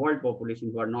of the world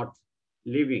population who are not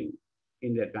living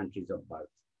in their countries of birth.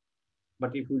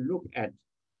 But if we look at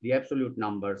the absolute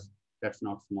numbers, that's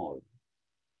not small.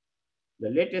 The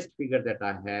latest figure that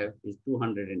I have is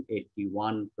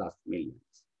 281 plus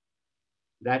millions.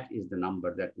 That is the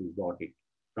number that we got it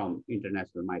from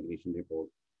International Migration Report,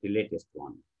 the latest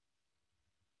one.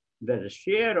 The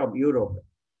share of Europe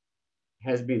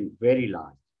has been very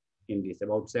large in this,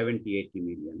 about 70, 80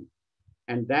 million.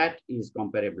 And that is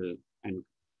comparable and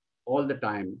all the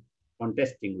time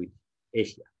contesting with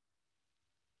Asia.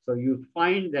 So you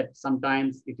find that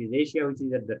sometimes it is Asia which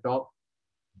is at the top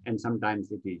and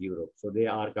sometimes it is Europe. So they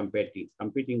are competing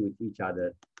with each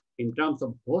other in terms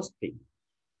of hosting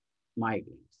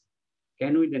migrants.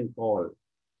 Can we then call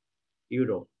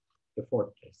Europe a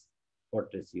fortress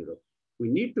Europe? We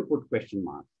need to put question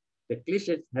marks. The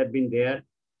cliches have been there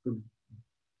to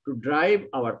drive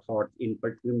our thoughts in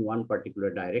one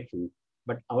particular direction,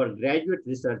 but our graduate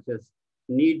researchers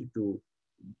need to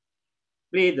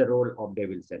play the role of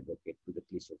devil's advocate to the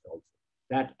cliches also.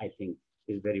 That, I think,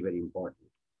 is very, very important.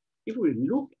 If we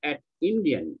look at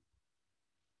India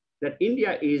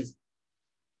is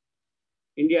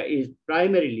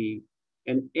primarily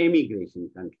an emigration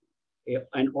country,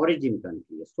 an origin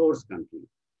country, a source country.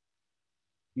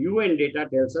 UN data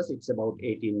tells us it's about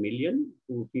 18 million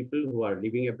people who are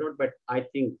living abroad, but I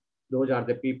think those are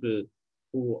the people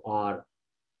who are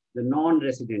the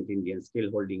non-resident Indians still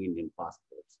holding Indian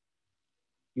passports.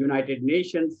 United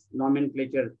Nations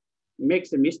nomenclature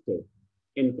makes a mistake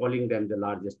in calling them the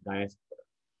largest diaspora.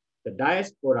 The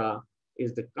diaspora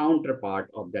is the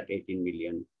counterpart of that 18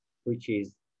 million, which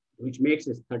makes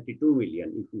us 32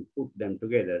 million if we put them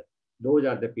together. Those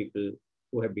are the people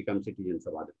who have become citizens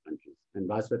of other countries. And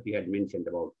Bhaswati had mentioned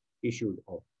about issues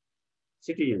of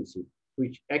citizenship,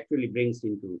 which actually brings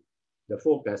into the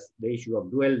focus the issue of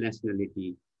dual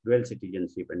nationality, dual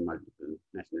citizenship, and multiple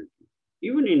nationality.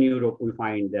 Even in Europe, we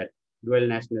find that dual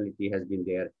nationality has been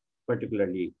there,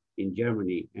 particularly in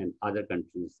Germany, and other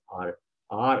countries are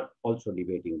also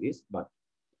debating this, but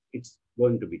it's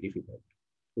going to be difficult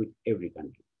with every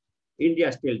country.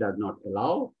 India still does not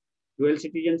allow dual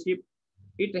citizenship.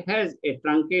 It has a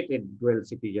truncated dual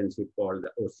citizenship called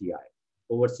the OCI,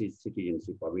 Overseas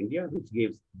Citizenship of India, which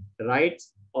gives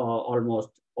rights,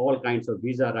 almost all kinds of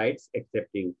visa rights,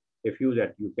 excepting a few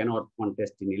that you cannot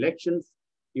contest in elections,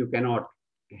 you cannot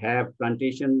have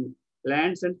plantation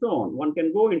lands, and so on. One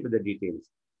can go into the details.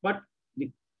 But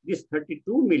this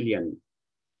 32 million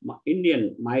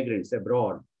Indian migrants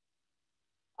abroad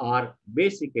are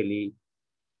basically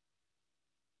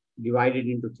divided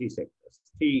into three sectors,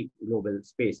 three global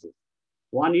spaces.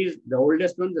 One is the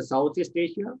oldest one, the Southeast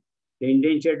Asia, the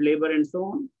indentured labor and so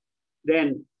on.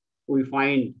 Then we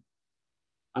find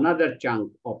another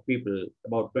chunk of people,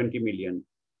 about 20 million,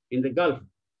 in the Gulf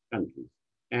countries,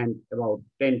 and about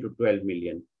 10 to 12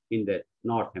 million in the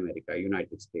North America,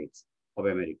 United States of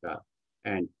America,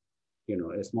 and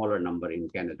a smaller number in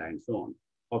Canada and so on.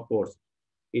 Of course,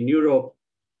 in Europe,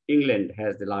 England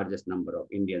has the largest number of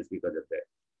Indians because of the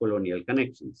colonial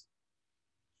connections.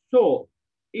 So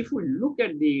if we look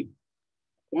at the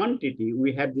quantity,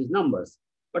 we have these numbers,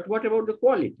 but what about the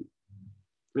quality?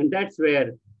 And that's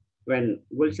where, when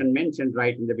Gulshan mentioned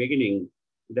right in the beginning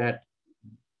that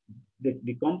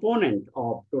the component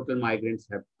of total migrants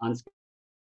have unskilled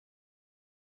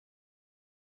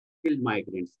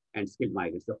migrants and skilled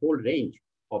migrants, the whole range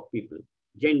of people,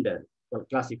 gender,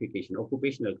 classification,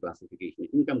 occupational classification,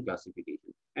 income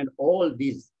classification, and all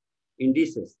these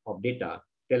indices of data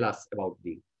tell us about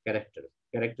the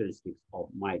characteristics of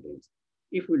migrants.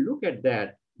 If we look at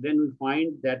that, then we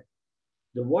find that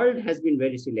the world has been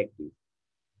very selective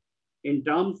in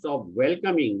terms of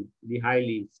welcoming the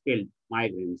highly skilled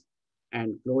migrants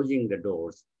and closing the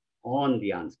doors on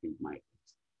the unskilled migrants.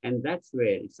 And that's where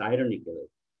it's ironical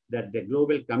that the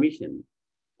Global Commission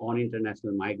on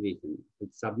International Migration,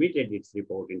 which submitted its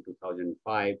report in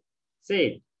 2005,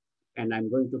 said, and I'm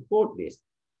going to quote this,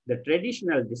 the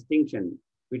traditional distinction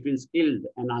between skilled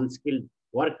and unskilled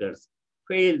workers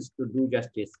fails to do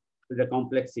justice to the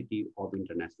complexity of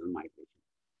international migration.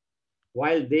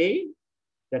 While they,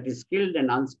 that is skilled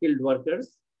and unskilled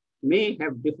workers, may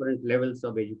have different levels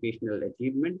of educational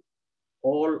achievement,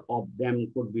 all of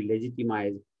them could be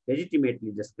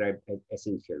legitimately described as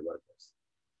essential workers.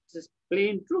 This is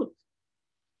plain truth.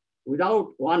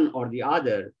 Without one or the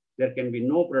other, there can be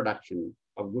no production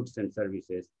of goods and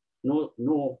services.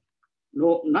 Nothing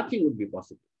would be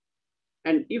possible.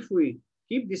 And if we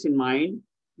keep this in mind,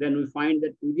 then we find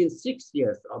that within 6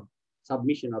 years of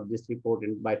submission of this report,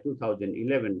 and by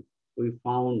 2011, we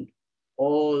found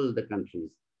all the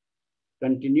countries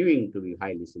continuing to be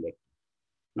highly selective.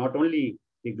 Not only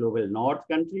the global north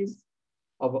countries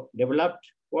of developed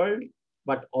world,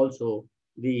 but also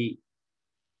the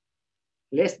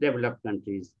less developed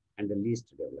countries and the least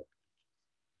developed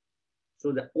countries.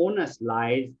 So the onus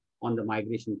lies on the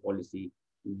migration policy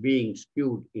being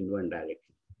skewed in one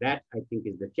direction. That, I think,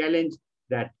 is the challenge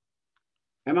that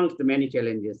amongst the many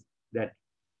challenges that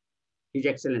His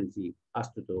Excellency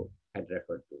Astuto had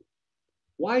referred to.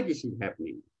 Why this is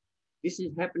happening? This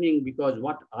is happening because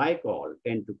what I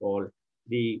tend to call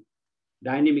the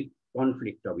dynamic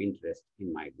conflict of interest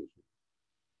in migration.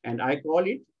 And I call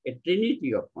it a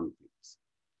trinity of conflicts.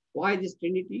 Why this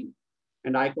trinity?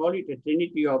 And I call it a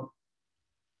trinity of,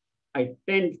 I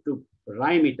tend to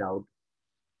rhyme it out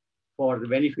for the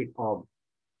benefit of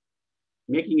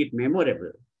making it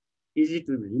memorable, easy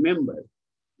to remember,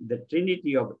 the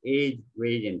trinity of age,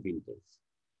 wage, and vintage.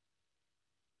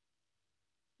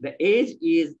 The age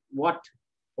is what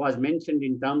was mentioned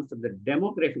in terms of the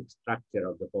demographic structure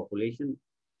of the population.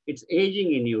 It's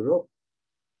aging in Europe.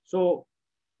 So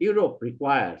Europe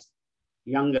requires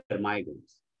younger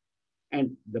migrants.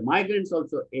 And the migrants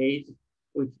also age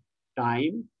with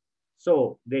time.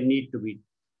 So they need to be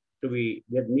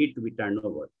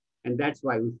turnover. And that's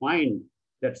why we find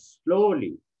that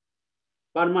slowly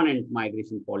permanent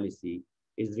migration policy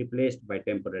is replaced by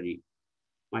temporary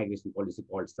migration policy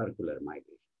called circular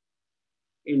migration.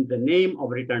 In the name of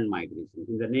return migration,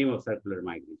 in the name of circular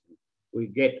migration, we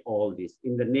get all this.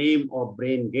 In the name of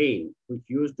brain gain, which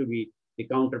used to be the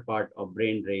counterpart of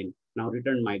brain drain, now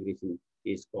return migration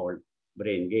is called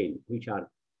brain gain, which are,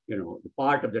 the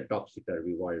part of the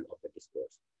topsy-turvy world of the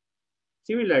discourse.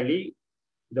 Similarly,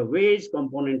 the wage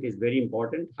component is very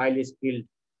important. Highly skilled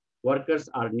workers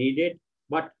are needed,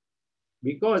 but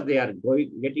because they are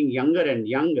getting younger and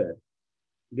younger,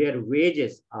 their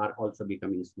wages are also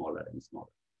becoming smaller and smaller.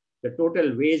 The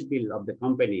total wage bill of the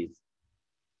companies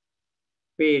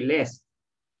pay less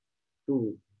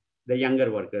to the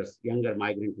younger workers, younger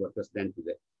migrant workers than to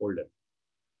the older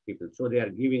people. So they are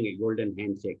giving a golden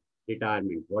handshake,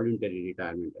 retirement, voluntary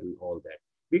retirement, and all that,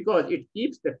 because it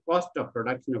keeps the cost of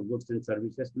production of goods and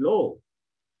services low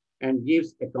and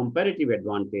gives a comparative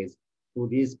advantage to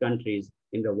these countries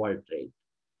in the world trade.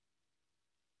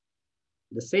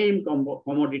 The same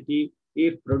commodity,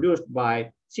 if produced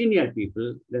by senior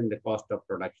people, then the cost of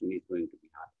production is going to be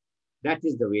high. That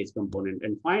is the wage component.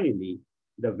 And finally,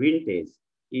 the vintage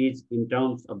is in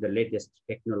terms of the latest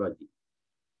technology,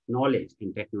 knowledge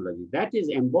in technology that is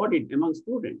embodied among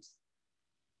students.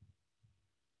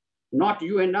 Not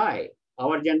you and I.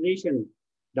 Our generation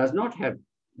does not have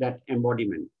that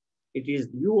embodiment. It is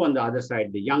you on the other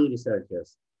side, the young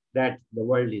researchers, that the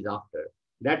world is after.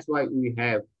 That's why we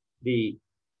have the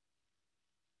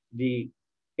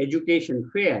education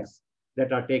fairs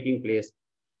that are taking place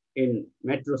in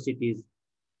metro cities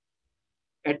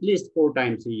at least 4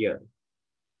 times a year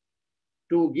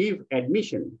to give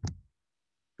admission,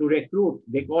 to recruit.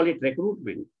 They call it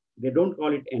recruitment. They don't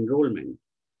call it enrollment.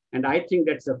 And I think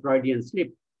that's a Freudian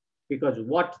slip, because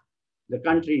what the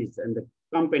countries and the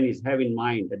companies have in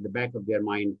mind, at the back of their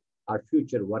mind, are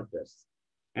future workers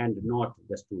and not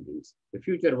the students. The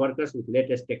future workers with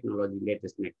latest technology,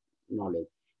 latest knowledge.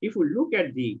 If we look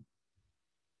at the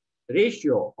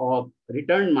ratio of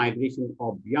return migration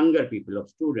of younger people, of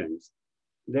students,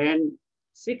 then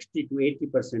 60 to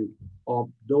 80% of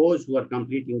those who are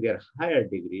completing their higher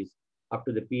degrees up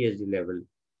to the PhD level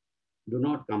do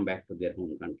not come back to their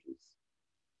home countries.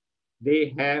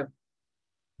 They have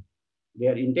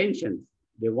their intentions.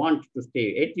 They want to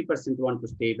stay. 80% want to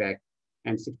stay back,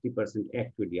 and 60%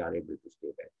 actually are able to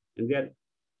stay back. And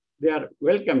they are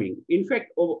welcoming. In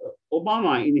fact,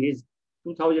 Obama in his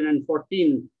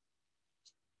 2014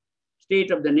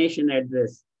 State of the Nation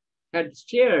address had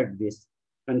shared this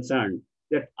concern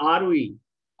that are we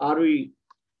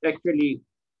actually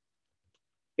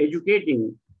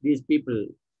educating these people,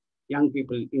 young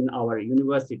people in our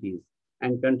universities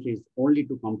and countries only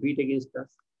to compete against us,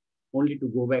 only to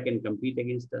go back and compete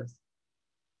against us?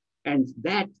 And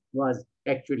that was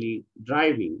actually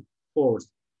driving force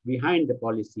behind the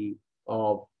policy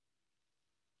of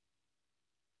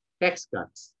tax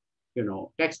cuts,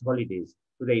 tax holidays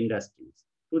to the industries,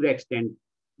 to the extent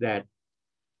that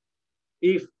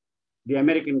if the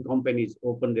American companies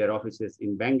open their offices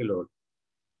in Bangalore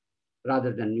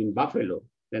rather than in Buffalo,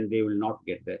 then they will not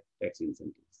get the tax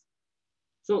incentives.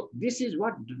 So this is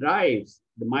what drives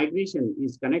the migration,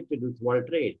 is connected with world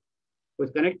trade,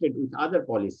 was connected with other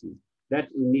policies that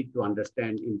we need to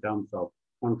understand in terms of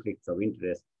conflicts of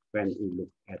interest when we look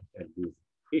at these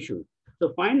issues.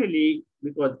 So finally,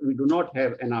 because we do not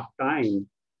have enough time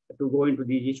to go into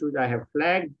these issues, I have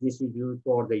flagged these issues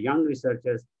for the young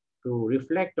researchers to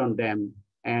reflect on them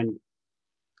and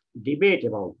debate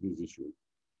about these issues.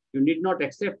 You need not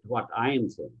accept what I am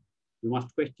saying. You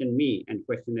must question me and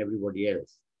question everybody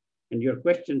else. And your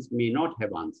questions may not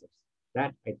have answers.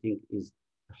 That, I think, is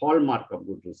the hallmark of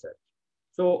good research.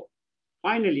 So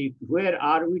finally, where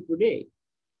are we today?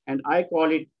 And I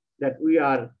call it that we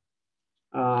are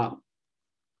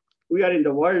in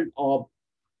the world of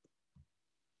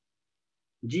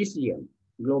GCM,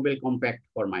 Global Compact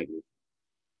for Migration.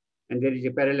 And there is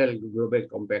a parallel Global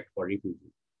Compact for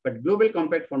refugees. But Global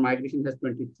Compact for Migration has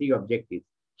 23 objectives.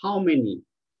 How many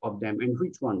of them and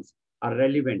which ones are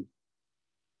relevant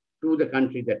to the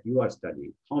country that you are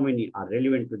studying? How many are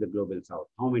relevant to the Global South?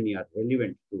 How many are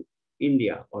relevant to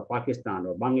India or Pakistan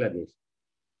or Bangladesh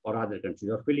or other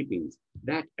countries or Philippines?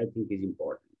 That, I think, is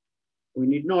important. We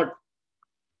need not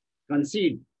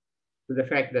concede to the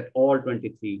fact that all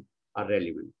 23 are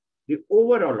relevant. The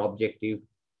overall objective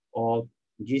of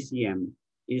GCM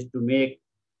is to make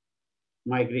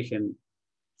migration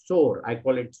SOAR, I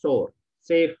call it SOAR,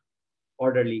 safe,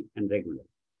 orderly, and regular.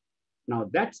 Now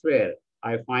that's where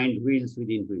I find wheels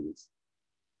within wheels.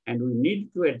 And we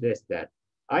need to address that.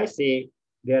 I say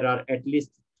there are at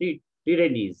least 3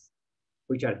 tyrannies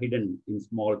which are hidden in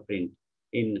small print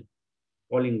in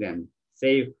calling them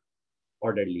safe,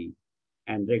 orderly,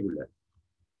 and regular.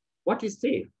 What is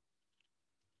safe?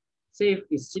 Safe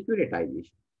is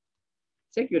securitization.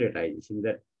 Securitization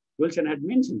that Gulshan had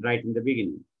mentioned right in the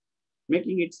beginning.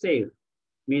 Making it safe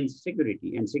means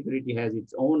security, and security has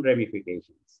its own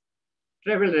ramifications.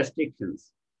 Travel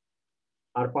restrictions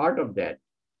are part of that.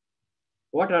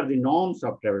 What are the norms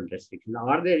of travel restrictions?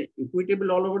 Are they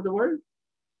equitable all over the world?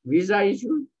 Visa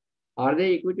issues, are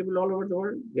they equitable all over the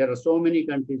world? There are so many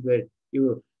countries where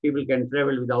people can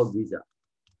travel without visa,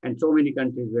 and so many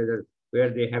countries where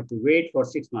they have to wait for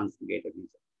 6 months to get a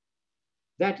visa.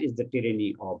 That is the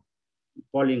tyranny of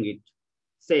calling it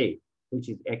safe, which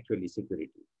is actually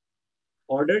security.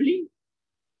 Orderly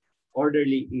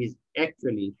is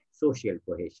actually social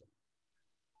cohesion.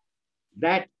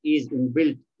 That is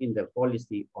inbuilt in the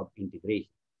policy of integration.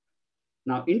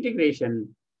 Now,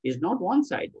 integration is not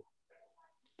one-sided.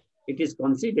 It is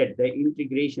considered the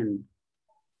integration,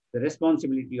 the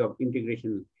responsibility of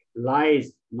integration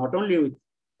lies not only with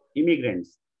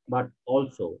immigrants, but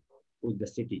also with the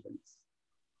citizens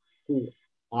who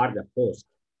are the host.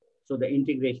 So the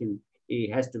integration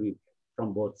has to be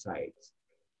from both sides.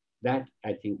 That,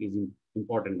 I think, is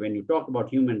important when you talk about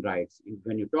human rights,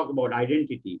 when you talk about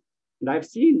identity. And I've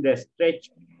seen the stretch,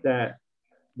 the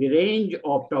range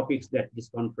of topics that this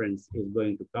conference is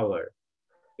going to cover.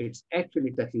 It's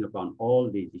actually touching upon all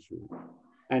these issues.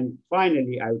 And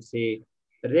finally, I would say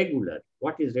regular.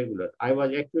 What is regular? I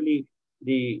was actually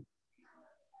the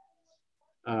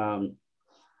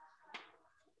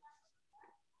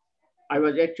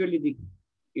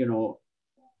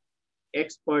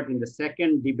expert in the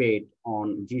second debate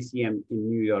on GCM in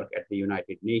New York at the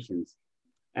United Nations.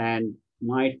 And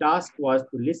my task was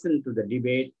to listen to the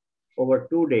debate over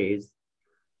 2 days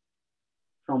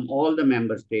from all the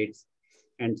member states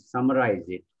and summarize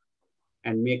it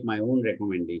and make my own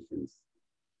recommendations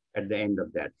at the end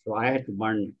of that. So I had to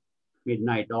burn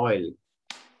midnight oil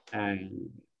and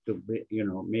to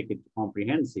make it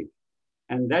comprehensive.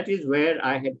 And that is where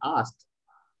I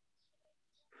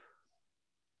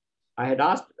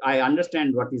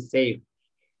understand what is safe,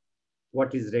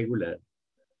 what is regular,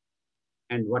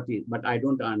 and but I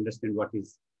don't understand what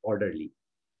is orderly.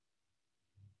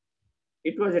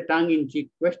 It was a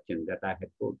tongue-in-cheek question that I had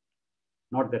put,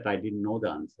 not that I didn't know the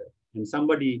answer. And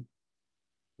somebody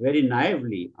very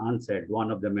naively answered, one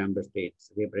of the member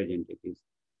states representatives,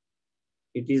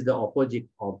 it is the opposite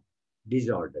of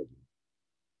disorderly.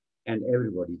 And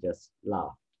everybody just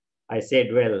laughed. I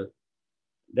said, well,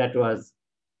 that was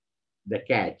the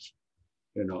catch,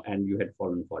 and you had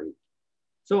fallen for it.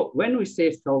 So when we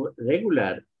say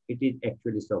regular, it is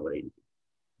actually sovereignty.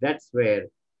 That's where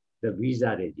the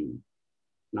visa regime.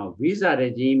 Now, visa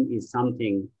regime is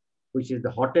something which is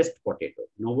the hottest potato.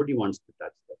 Nobody wants to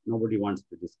touch that. Nobody wants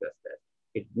to discuss that.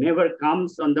 It never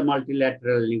comes on the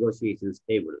multilateral negotiations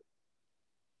table.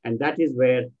 And that is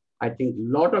where I think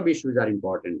a lot of issues are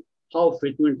important. How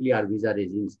frequently are visa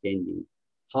regimes changing?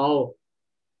 How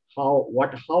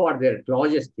are their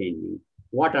clauses changing?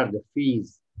 What are the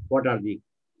fees? What are the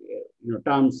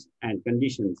terms and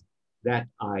conditions that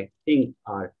I think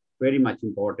are very much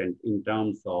important in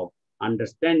terms of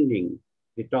understanding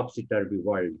the topsy-turvy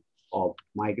world of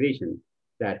migration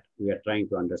that we are trying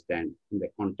to understand in the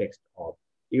context of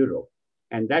Europe.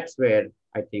 And that's where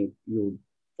I think you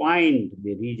find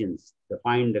the regions,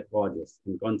 find the causes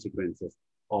and consequences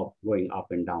of going up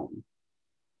and down.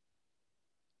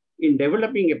 In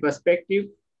developing a perspective,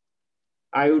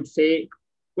 I would say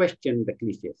question the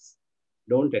cliches.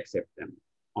 Don't accept them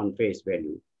on face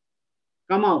value.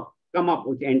 Come up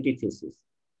with antithesis.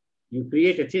 You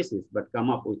create a thesis, but come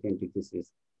up with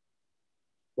antithesis.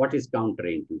 What is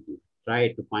counterintuitive?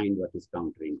 Try to find what is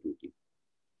counterintuitive.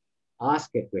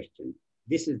 Ask a question.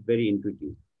 This is very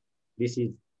intuitive. This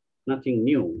is nothing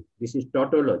new. This is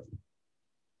tautology.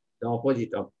 The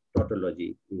opposite of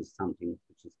tautology is something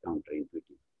which is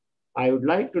counterintuitive. I would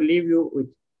like to leave you with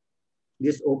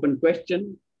this open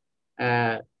question.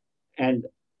 And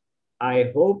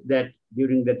I hope that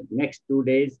during the next 2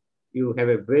 days, you have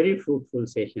a very fruitful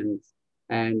sessions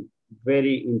and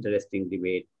very interesting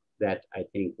debate that I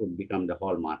think would become the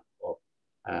hallmark of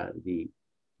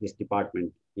this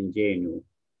department in JNU,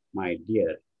 my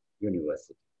dear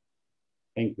university.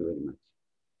 Thank you very much.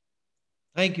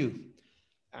 Thank you.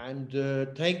 And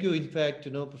thank you, in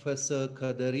fact, Professor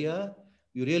Khadria.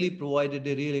 You really provided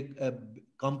a really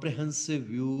comprehensive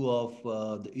view of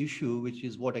the issue, which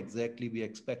is what exactly we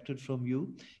expected from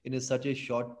you in such a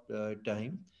short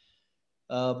time.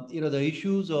 The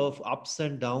issues of ups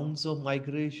and downs of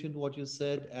migration, what you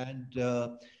said, and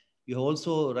you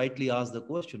also rightly asked the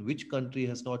question, which country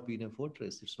has not been a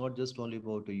fortress? It's not just only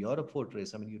about a Europe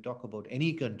fortress. I mean, you talk about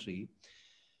any country.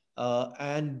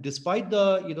 And despite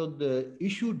the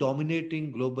issue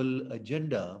dominating global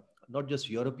agenda, not just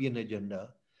European agenda,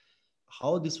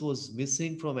 how this was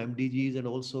missing from MDGs and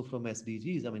also from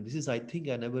SDGs. I mean, this is, I think,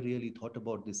 I never really thought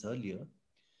about this earlier.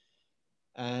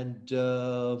 And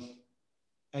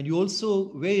you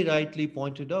also very rightly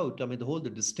pointed out, I mean, the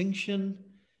distinction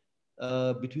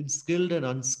between skilled and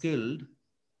unskilled,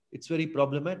 it's very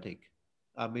problematic.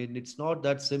 I mean, it's not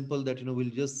that simple that, we'll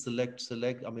just select,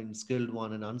 I mean, skilled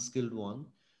one and unskilled one.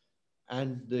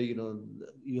 And,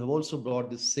 you have also brought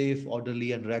this safe,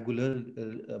 orderly and regular,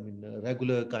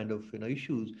 regular kind of,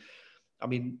 issues. I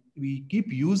mean, we keep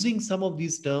using some of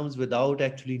these terms without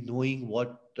actually knowing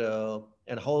what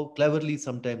and how cleverly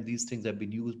sometimes these things have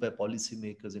been used by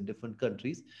policymakers in different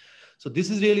countries. So this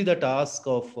is really the task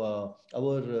of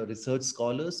our research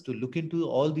scholars to look into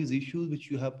all these issues which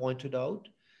you have pointed out.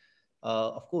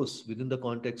 Of course, within the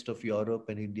context of Europe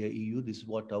and India, EU, this is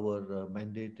what our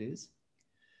mandate is.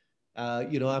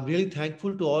 I'm really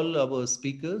thankful to all our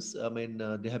speakers. I mean,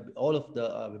 they have all of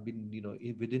the been,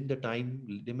 within the time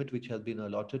limit which has been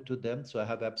allotted to them. So I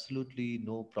have absolutely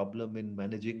no problem in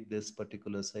managing this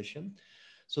particular session.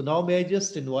 So now may I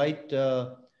just invite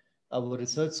our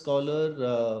research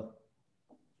scholar,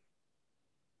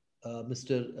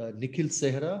 Mr. Nikhil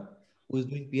Sehra, who is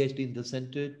doing PhD in the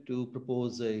center, to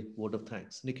propose a vote of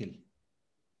thanks. Nikhil.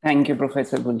 Thank you,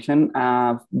 Professor Gulshan.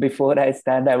 Before I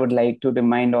start, I would like to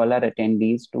remind all our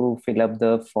attendees to fill up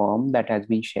the form that has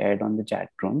been shared on the chat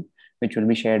room, which will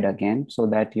be shared again so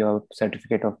that your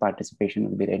certificate of participation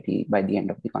will be ready by the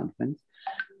end of the conference.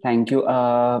 Thank you.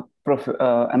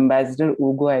 Ambassador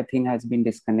Ugo, I think, has been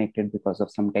disconnected because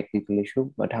of some technical issue,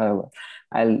 but however,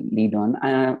 I'll lead on.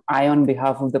 I, on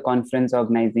behalf of the conference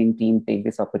organizing team, take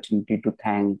this opportunity to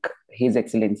thank His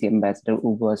Excellency Ambassador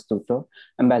Ugo Astuto,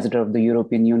 Ambassador of the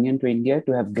European Union to India,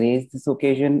 to have graced this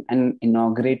occasion and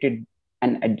inaugurated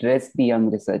and addressed the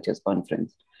Young Researchers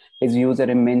Conference. His views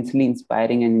are immensely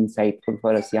inspiring and insightful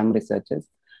for us young researchers.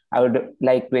 I would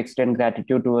like to extend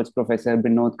gratitude towards Professor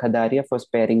Binod Khadria for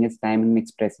sparing his time and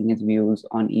expressing his views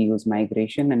on EU's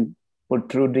migration and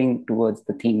protruding towards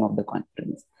the theme of the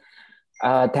conference.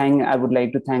 I would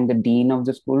like to thank the Dean of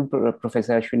the school,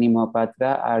 Professor Ashwini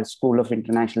Mohapatra, our School of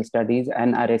International Studies,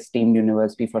 and our esteemed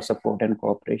university for support and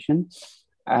cooperation.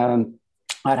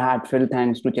 Our heartfelt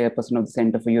thanks to Chairperson of the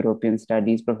Center for European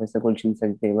Studies, Professor Gulshan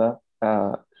Sachdeva,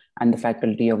 and the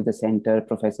faculty of the center,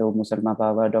 Professor Musalma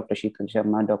Bawa, Dr. Sheetal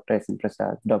Sharma, Dr. S.N.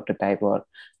 Prasad, Dr. Taibor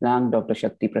Lang, Dr.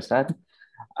 Shakti Prasad.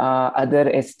 Other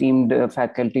esteemed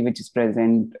faculty which is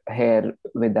present here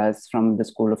with us from the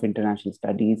School of International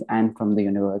Studies and from the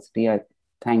university. I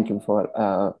thank you for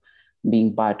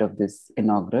being part of this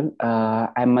inaugural.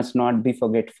 I must not be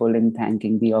forgetful in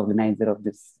thanking the organizer of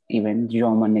this event,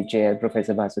 Monnet Chair,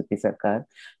 Professor Bhaswati Sarkar,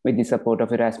 with the support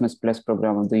of Erasmus Plus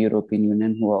program of the European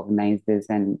Union, who organized this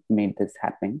and made this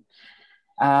happen.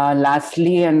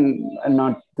 Lastly, and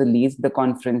not the least, the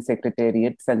conference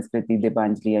secretariat, Sanskriti,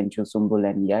 Debanjali, Anshu, Sumbul,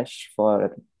 and Yash,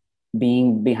 for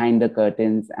being behind the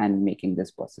curtains and making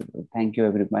this possible. Thank you,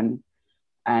 everyone.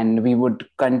 And we would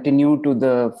continue to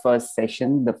the first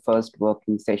session, the first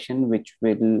working session, which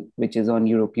is on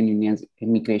European Union's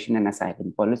immigration and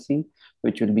asylum policy,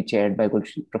 which will be chaired by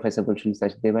Professor Gulshan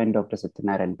Sachdeva and Dr.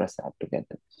 Satyanarayan Prasad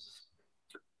together.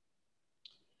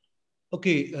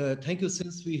 Okay, thank you.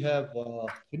 Since we have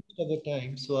finished our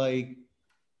time, so I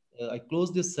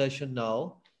close this session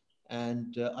now,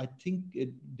 and I think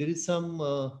there is some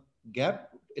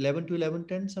gap, 11 to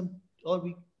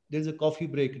 11:10, there's a coffee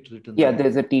break, it's written. Yeah, right?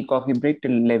 there's a tea coffee break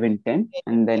till 11:10,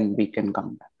 and then we can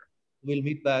come back. We'll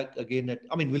meet back again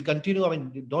we'll continue.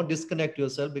 Don't disconnect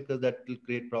yourself because that will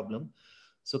create problem.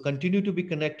 So continue to be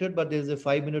connected, but there's a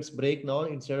 5 minutes break now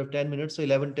instead of 10 minutes. So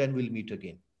 11:10 we'll meet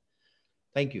again.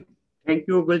 Thank you. Thank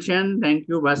you, Gulshan. Thank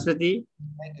you, Bhaswati.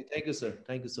 Thank you, sir.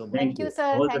 Thank you so much. Thank you,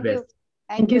 sir. All Thank the you. best.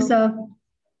 Thank you, sir.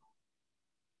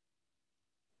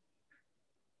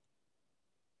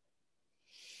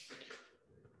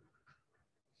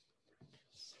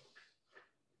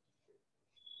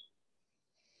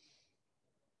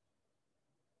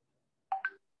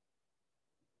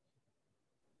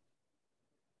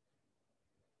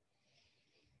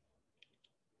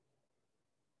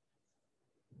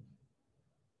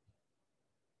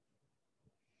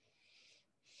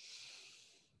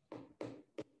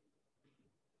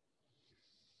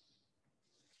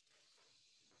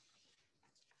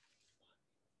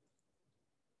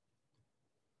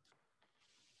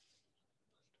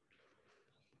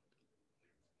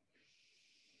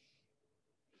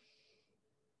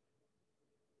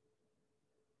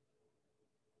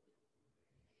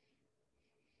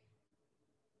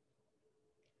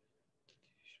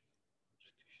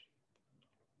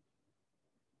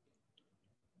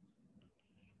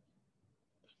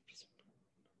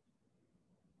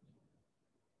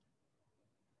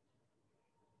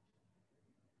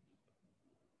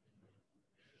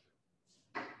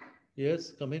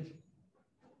 Yes, come in.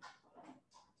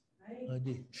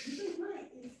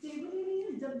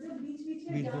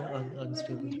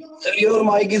 Sir, your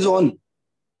mic is on.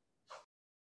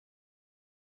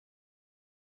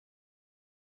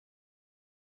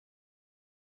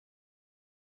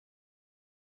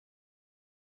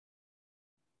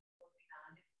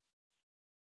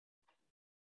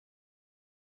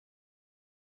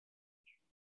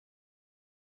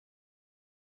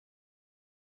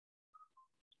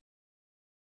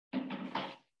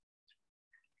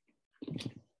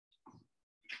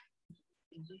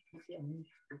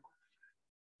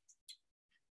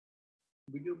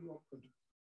 Video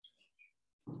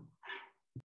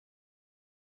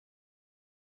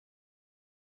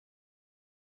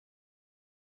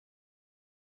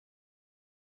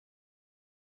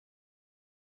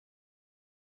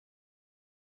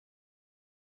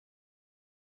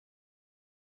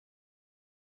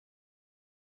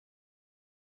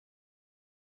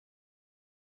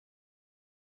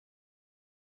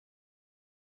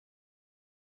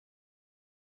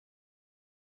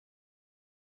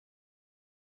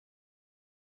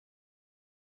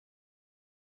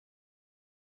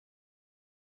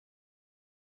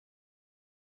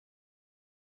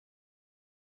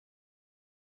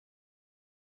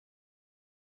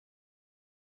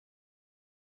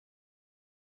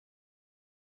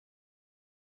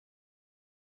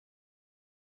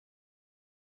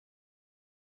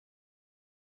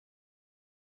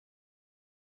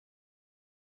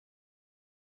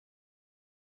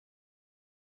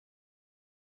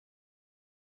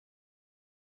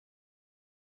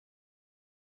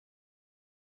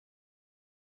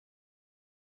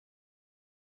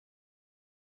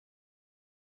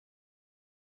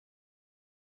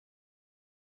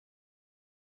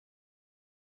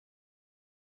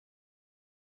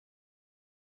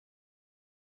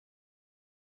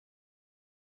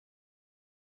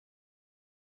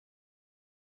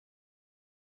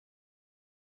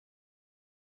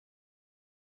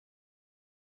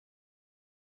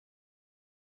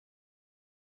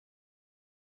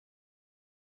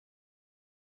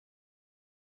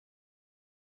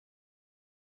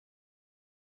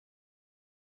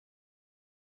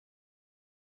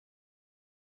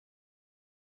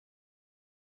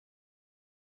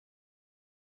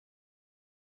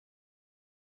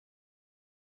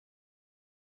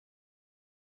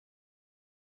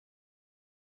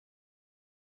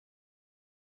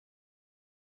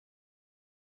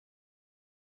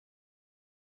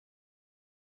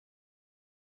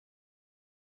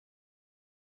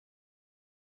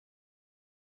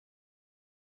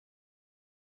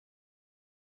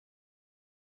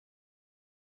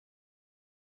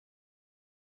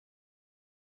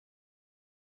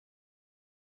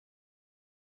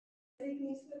How do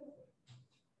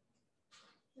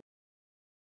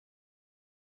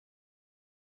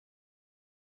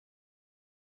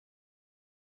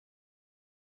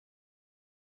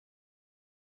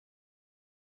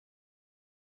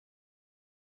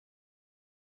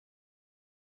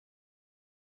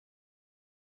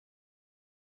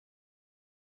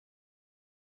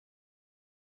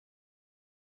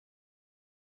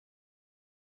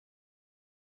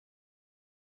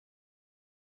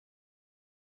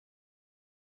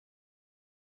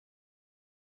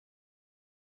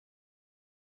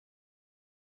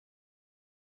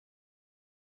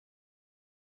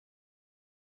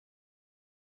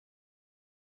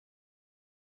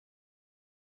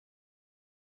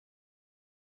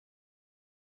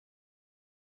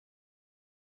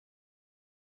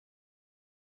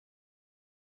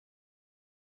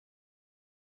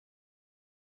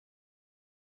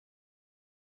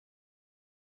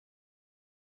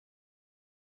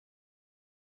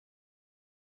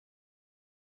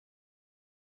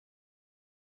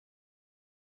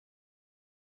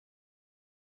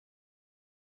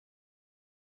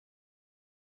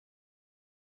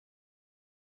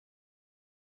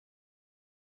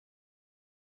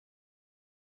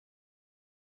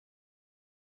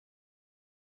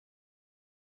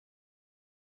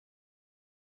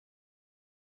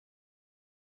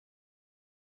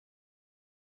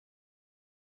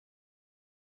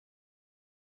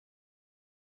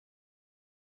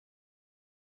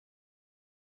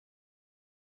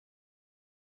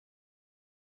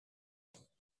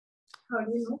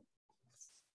you know?